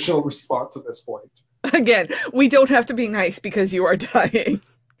emotional response at this point. Again, we don't have to be nice because you are dying.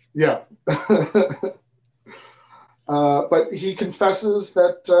 Yeah. But he confesses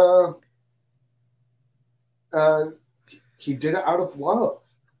that he did it out of love.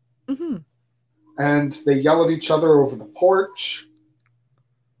 And they yell at each other over the porch.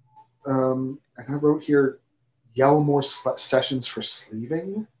 And I wrote here, yell more sessions for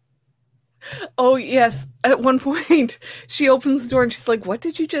sleeving. Oh, yes. At one point, she opens the door and she's like, what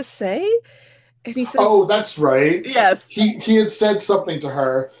did you just say? And he says, Oh, that's right. yes. He had said something to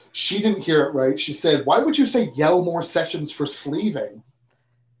her. She didn't hear it right. She said, "Why would you say yell more sessions for sleeving?"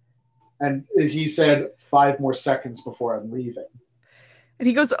 And he said, "5 more seconds before I'm leaving." And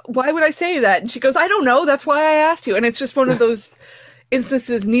he goes, why would I say that? And she goes, I don't know. That's why I asked you. And it's just one of those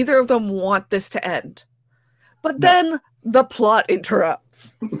instances, neither of them want this to end. But then the plot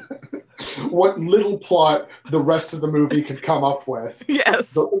interrupts. What little plot the rest of the movie could come up with.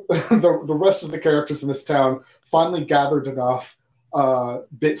 Yes. The rest of the characters in this town finally gathered enough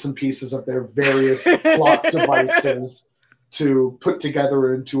bits and pieces of their various plot devices to put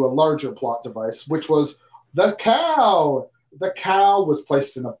together into a larger plot device, which was the cow. The cow was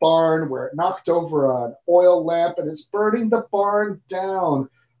placed in a barn where it knocked over an oil lamp and it's burning the barn down.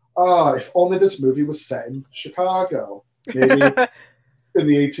 If only this movie was set in Chicago. Maybe in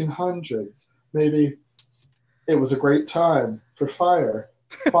the 1800s. Maybe it was a great time for fire.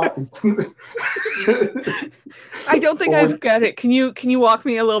 I don't think I've got it. Can you walk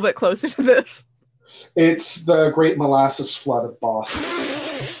me a little bit closer to this? It's the Great Molasses Flood of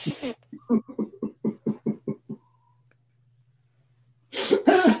Boston.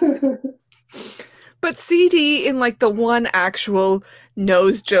 But CD, in like the one actual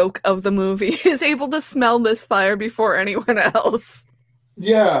nose joke of the movie, is able to smell this fire before anyone else.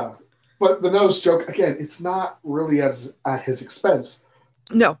 Yeah, but the nose joke, again, it's not really at his expense.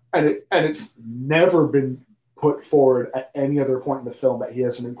 No. And it's never been put forward at any other point in the film that he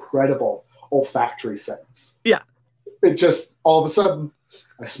has an incredible olfactory sense. Yeah. It just, all of a sudden,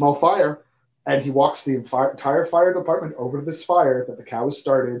 I smell fire, and he walks the entire fire department over to this fire that the cow has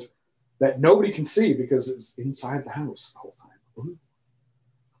started that nobody can see because it was inside the house the whole time.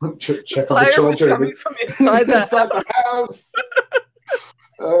 Check on the children. Coming from inside the house.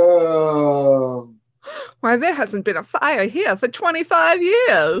 Why, there hasn't been a fire here for 25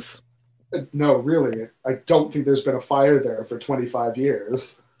 years. No, really. I don't think there's been a fire there for 25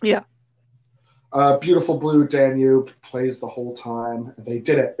 years. Yeah. Beautiful Blue Danube plays the whole time. They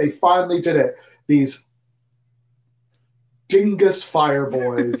did it. They finally did it. These dingus fire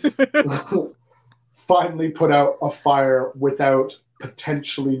boys finally put out a fire without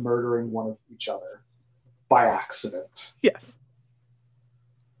potentially murdering one of each other by accident. Yes.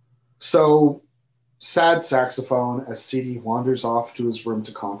 So, sad saxophone as CD wanders off to his room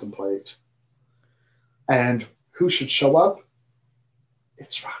to contemplate. And who should show up?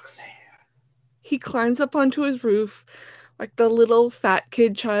 It's Roxanne. He climbs up onto his roof like the little fat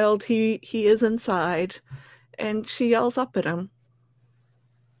kid child he is inside, and she yells up at him.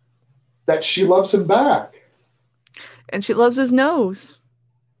 That she loves him back. And she loves his nose.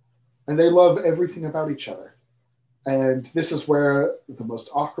 And they love everything about each other. And this is where the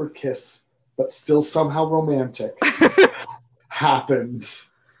most awkward kiss, but still somehow romantic, happens.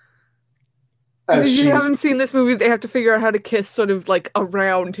 If you haven't seen this movie, they have to figure out how to kiss sort of like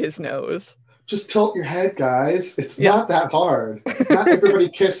around his nose. Just tilt your head, guys. It's not that hard. Not everybody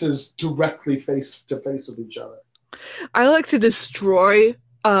kisses directly face to face with each other. I like to destroy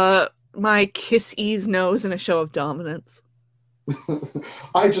my kiss-ease nose in a show of dominance.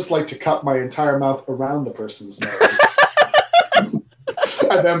 I just like to cut my entire mouth around the person's nose.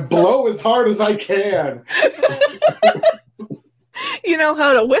 And then blow as hard as I can. You know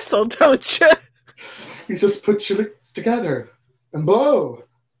how to whistle, don't you? You just put your lips together and blow.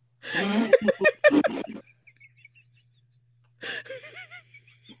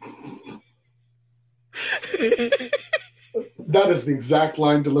 That is the exact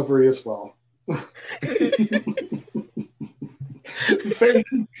line delivery as well.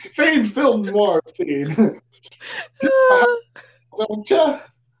 famed film noir scene. Don't you?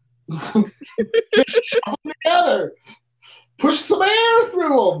 Just shove them together. Push some air through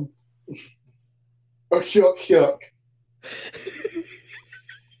them. Oh, yuck, yuck.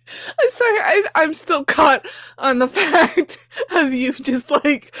 I'm sorry, I'm still caught on the fact of you just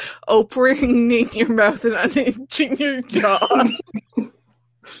like opening your mouth and unhinging your jaw.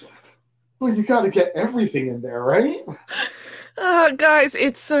 Well, you got to get everything in there, right? Guys,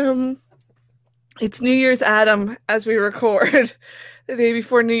 it's New Year's Adam as we record the day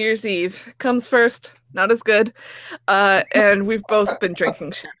before New Year's Eve. Comes first, not as good, and we've both been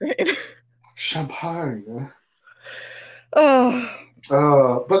drinking champagne. Champagne. Oh.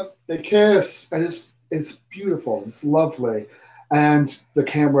 But they kiss, and it's beautiful. It's lovely, and the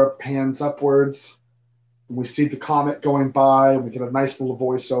camera pans upwards, and we see the comet going by, and we get a nice little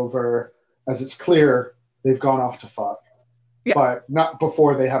voiceover as it's clear they've gone off to fuck. Yeah. But not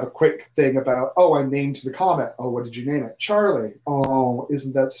before they have a quick thing about, oh, I named the comet. Oh, what did you name it? Charlie. Oh,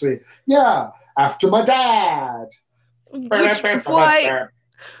 isn't that sweet? Yeah, after my dad.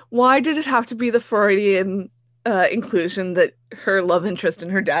 Why did it have to be the Freudian inclusion that her love interest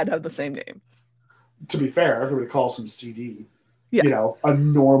and her dad have the same name? To be fair, everybody calls him CD. Yeah. You know, a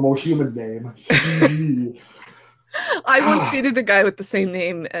normal human name. CD. I once dated a guy with the same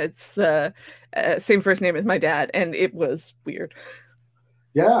name as same first name as my dad, and it was weird.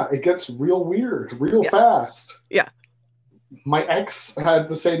 Yeah, it gets real weird real Yeah. fast. Yeah. My ex had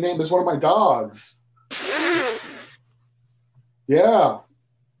the same name as one of my dogs. Yeah.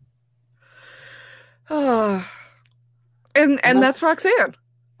 and that's Roxanne.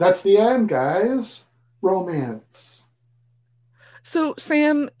 That's the end, guys. Romance. So,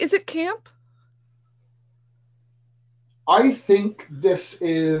 Sam, is it camp? I think this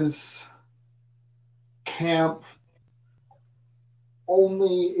is camp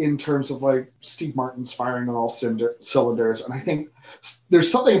only in terms of like Steve Martin's firing on all cylinders. And I think there's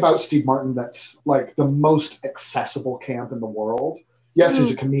something about Steve Martin that's like the most accessible camp in the world. Yes,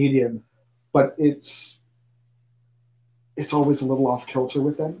 he's a comedian, but it's always a little off kilter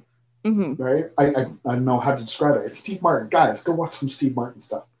with him. Mm-hmm. Right? I don't know how to describe it. It's Steve Martin. Guys, go watch some Steve Martin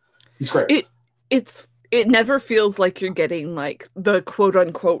stuff. He's great. It never feels like you're getting like the quote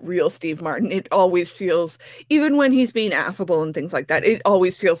unquote real Steve Martin. It always feels, even when he's being affable and things like that, it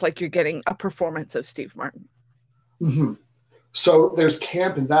always feels like you're getting a performance of Steve Martin. Mm-hmm. So there's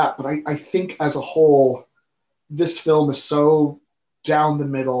camp in that, but I think as a whole, this film is so down the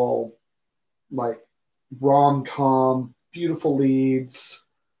middle, like rom-com, beautiful leads.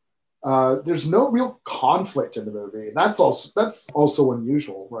 There's no real conflict in the movie. That's also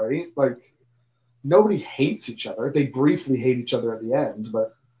unusual, right? Like nobody hates each other. They briefly hate each other at the end,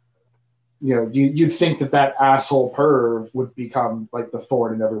 but you know, you'd think that asshole perv would become like the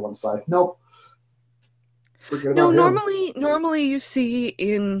thorn in everyone's side. Nope. Forget about him. Normally you see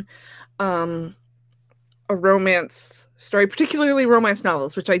in a romance story, particularly romance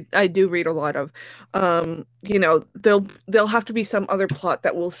novels, which I do read a lot of, you know, there'll have to be some other plot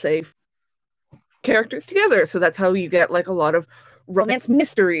that will save characters together. So that's how you get like a lot of romance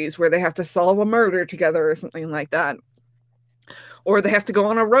mysteries where they have to solve a murder together or something like that. Or they have to go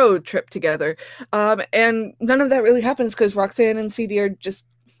on a road trip together. And none of that really happens because Roxanne and CD are just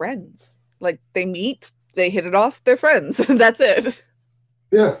friends. Like they meet, they hit it off, they're friends. That's it.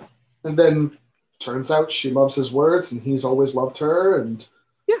 Yeah. And then turns out she loves his words and he's always loved her, and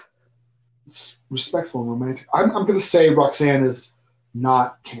yeah, it's respectful and romantic. I'm going to say Roxanne is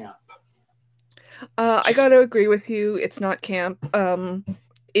not camp. I gotta agree with you. It's not camp.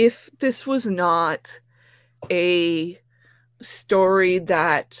 If this was not a story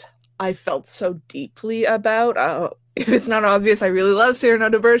that I felt so deeply about, if it's not obvious, I really love Cyrano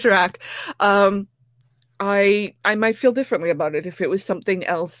de Bergerac. I might feel differently about it if it was something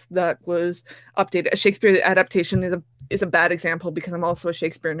else that was updated. A Shakespeare adaptation is a bad example because I'm also a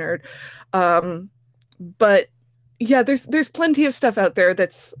Shakespeare nerd. But yeah, there's plenty of stuff out there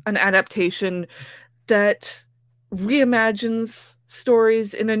that's an adaptation that reimagines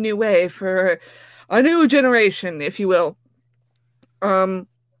stories in a new way for a new generation, if you will.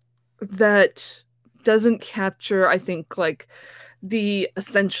 That doesn't capture, I think, like the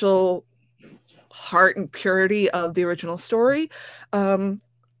essential heart and purity of the original story. And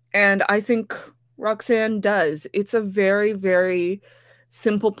I think Roxanne does. It's a very, very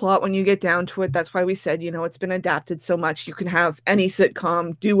simple plot when you get down to it. That's why we said, you know, it's been adapted so much. You can have any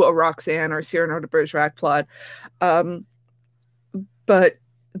sitcom do a Roxanne or Cyrano de Bergerac plot. But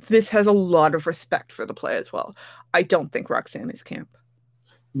this has a lot of respect for the play as well. I don't think Roxanne is camp.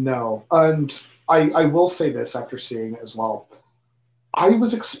 No. And I will say this after seeing it as well. I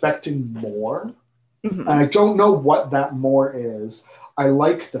was expecting more. Mm-hmm. And I don't know what that more is. I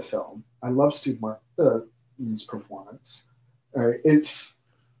like the film. I love Steve Martin's performance. It's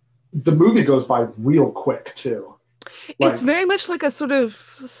the movie goes by real quick too. Like, it's very much like a sort of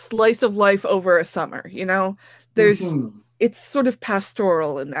slice of life over a summer, you know? It's sort of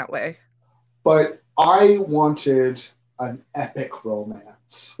pastoral in that way. But I wanted an epic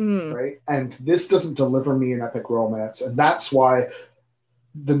romance, right? And this doesn't deliver me an epic romance, and that's why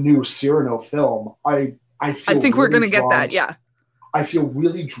the new Cyrano film, I think we're going to get that, yeah. I feel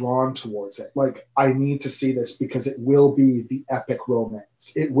really drawn towards it. Like, I need to see this because it will be the epic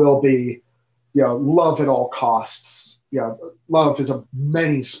romance. It will be, you know, love at all costs. Yeah, love is a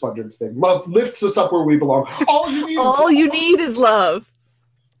many-splendored thing. Love lifts us up where we belong. All you need is love.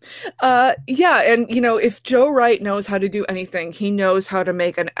 Yeah, and, you know, if Joe Wright knows how to do anything, he knows how to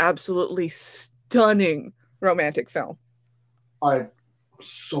make an absolutely stunning romantic film. I'm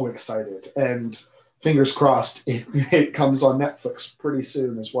so excited, and fingers crossed it comes on Netflix pretty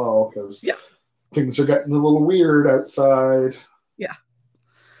soon as well, because things are getting a little weird outside. Yeah.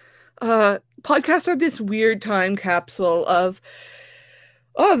 Podcasts are this weird time capsule of,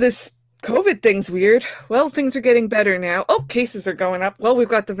 oh, this COVID thing's weird. Well, things are getting better now. Oh, cases are going up. Well, we've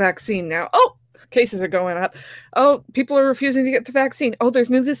got the vaccine now. Oh, cases are going up. Oh, people are refusing to get the vaccine. Oh, there's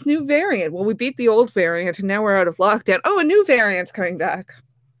this new variant. Well, we beat the old variant and now we're out of lockdown. Oh, a new variant's coming back.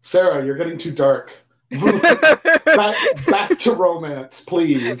 Sarah, you're getting too dark. back to romance,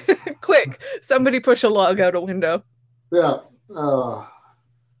 please. Quick, somebody push a log out a window. Yeah.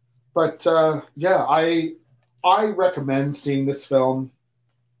 But yeah, I recommend seeing this film.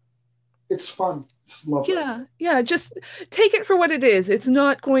 It's fun. It's lovely. Yeah. Just take it for what it is. It's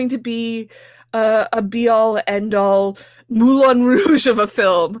not going to be a be-all, end-all Moulin Rouge of a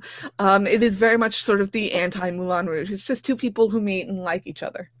film. It is very much sort of the anti-Moulin Rouge. It's just two people who meet and like each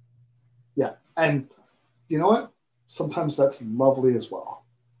other. Yeah, and you know what? Sometimes that's lovely as well.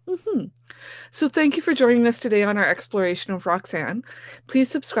 Mm-hmm. So thank you for joining us today on our exploration of Roxanne. Please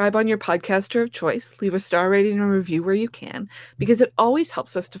subscribe on your podcaster of choice, leave a star rating and a review where you can, because it always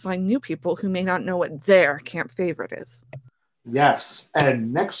helps us to find new people who may not know what their camp favorite is. Yes,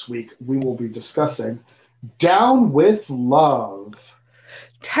 and next week we will be discussing Down with Love.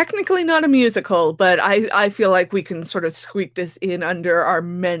 Technically not a musical, but I feel like we can sort of squeak this in under our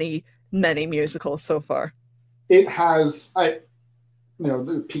many musicals so far. It has,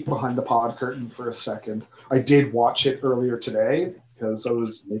 peek behind the pod curtain for a second. I did watch it earlier today because I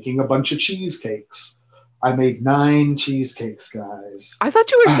was making a bunch of cheesecakes. I made 9 cheesecakes, guys. I thought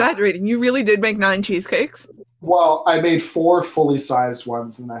you were exaggerating. You really did make 9 cheesecakes? Well, I made 4 fully sized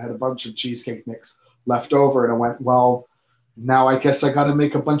ones, and I had a bunch of cheesecake mix left over, and I went, well, now I guess I got to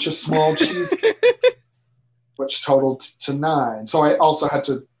make a bunch of small cheesecakes, which totaled to 9. So I also had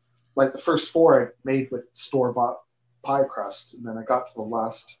to, like, the first 4 I made with store-bought pie crust, and then I got to the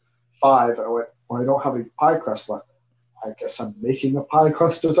last 5, and I went, well, I don't have any pie crust left. I guess I'm making a pie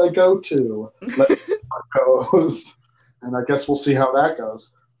crust as I go too. Let's see how it goes, and I guess we'll see how that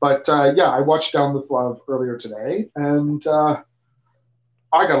goes. But yeah, I watched Down with Love earlier today, and I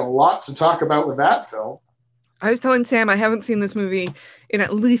got a lot to talk about with that film. I was telling Sam I haven't seen this movie in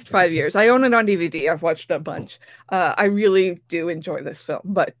at least 5 years. I own it on DVD. I've watched it a bunch. I really do enjoy this film,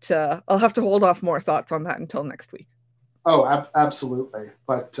 but I'll have to hold off more thoughts on that until next week. Oh, absolutely.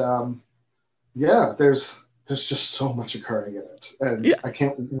 But yeah, there's just so much occurring in it, and yeah. I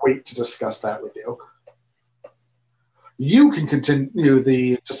can't wait to discuss that with you. You can continue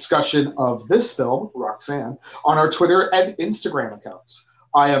the discussion of this film, Roxanne, on our Twitter and Instagram accounts.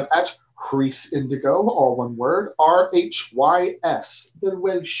 I am at Rhys Indigo, all one word, RHYS, the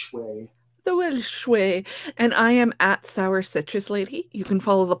Welsh way. The Welsh way. And I am at Sour Citrus Lady. You can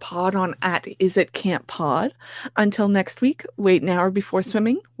follow the pod on at Is It Camp Pod. Until next week, wait an hour before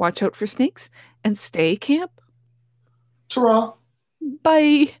swimming, watch out for snakes, and stay camp. Ta-ra.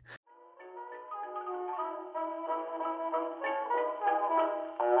 Bye.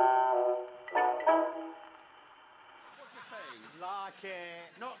 Like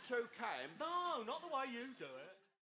it. Not too camp? No, not the way you do it.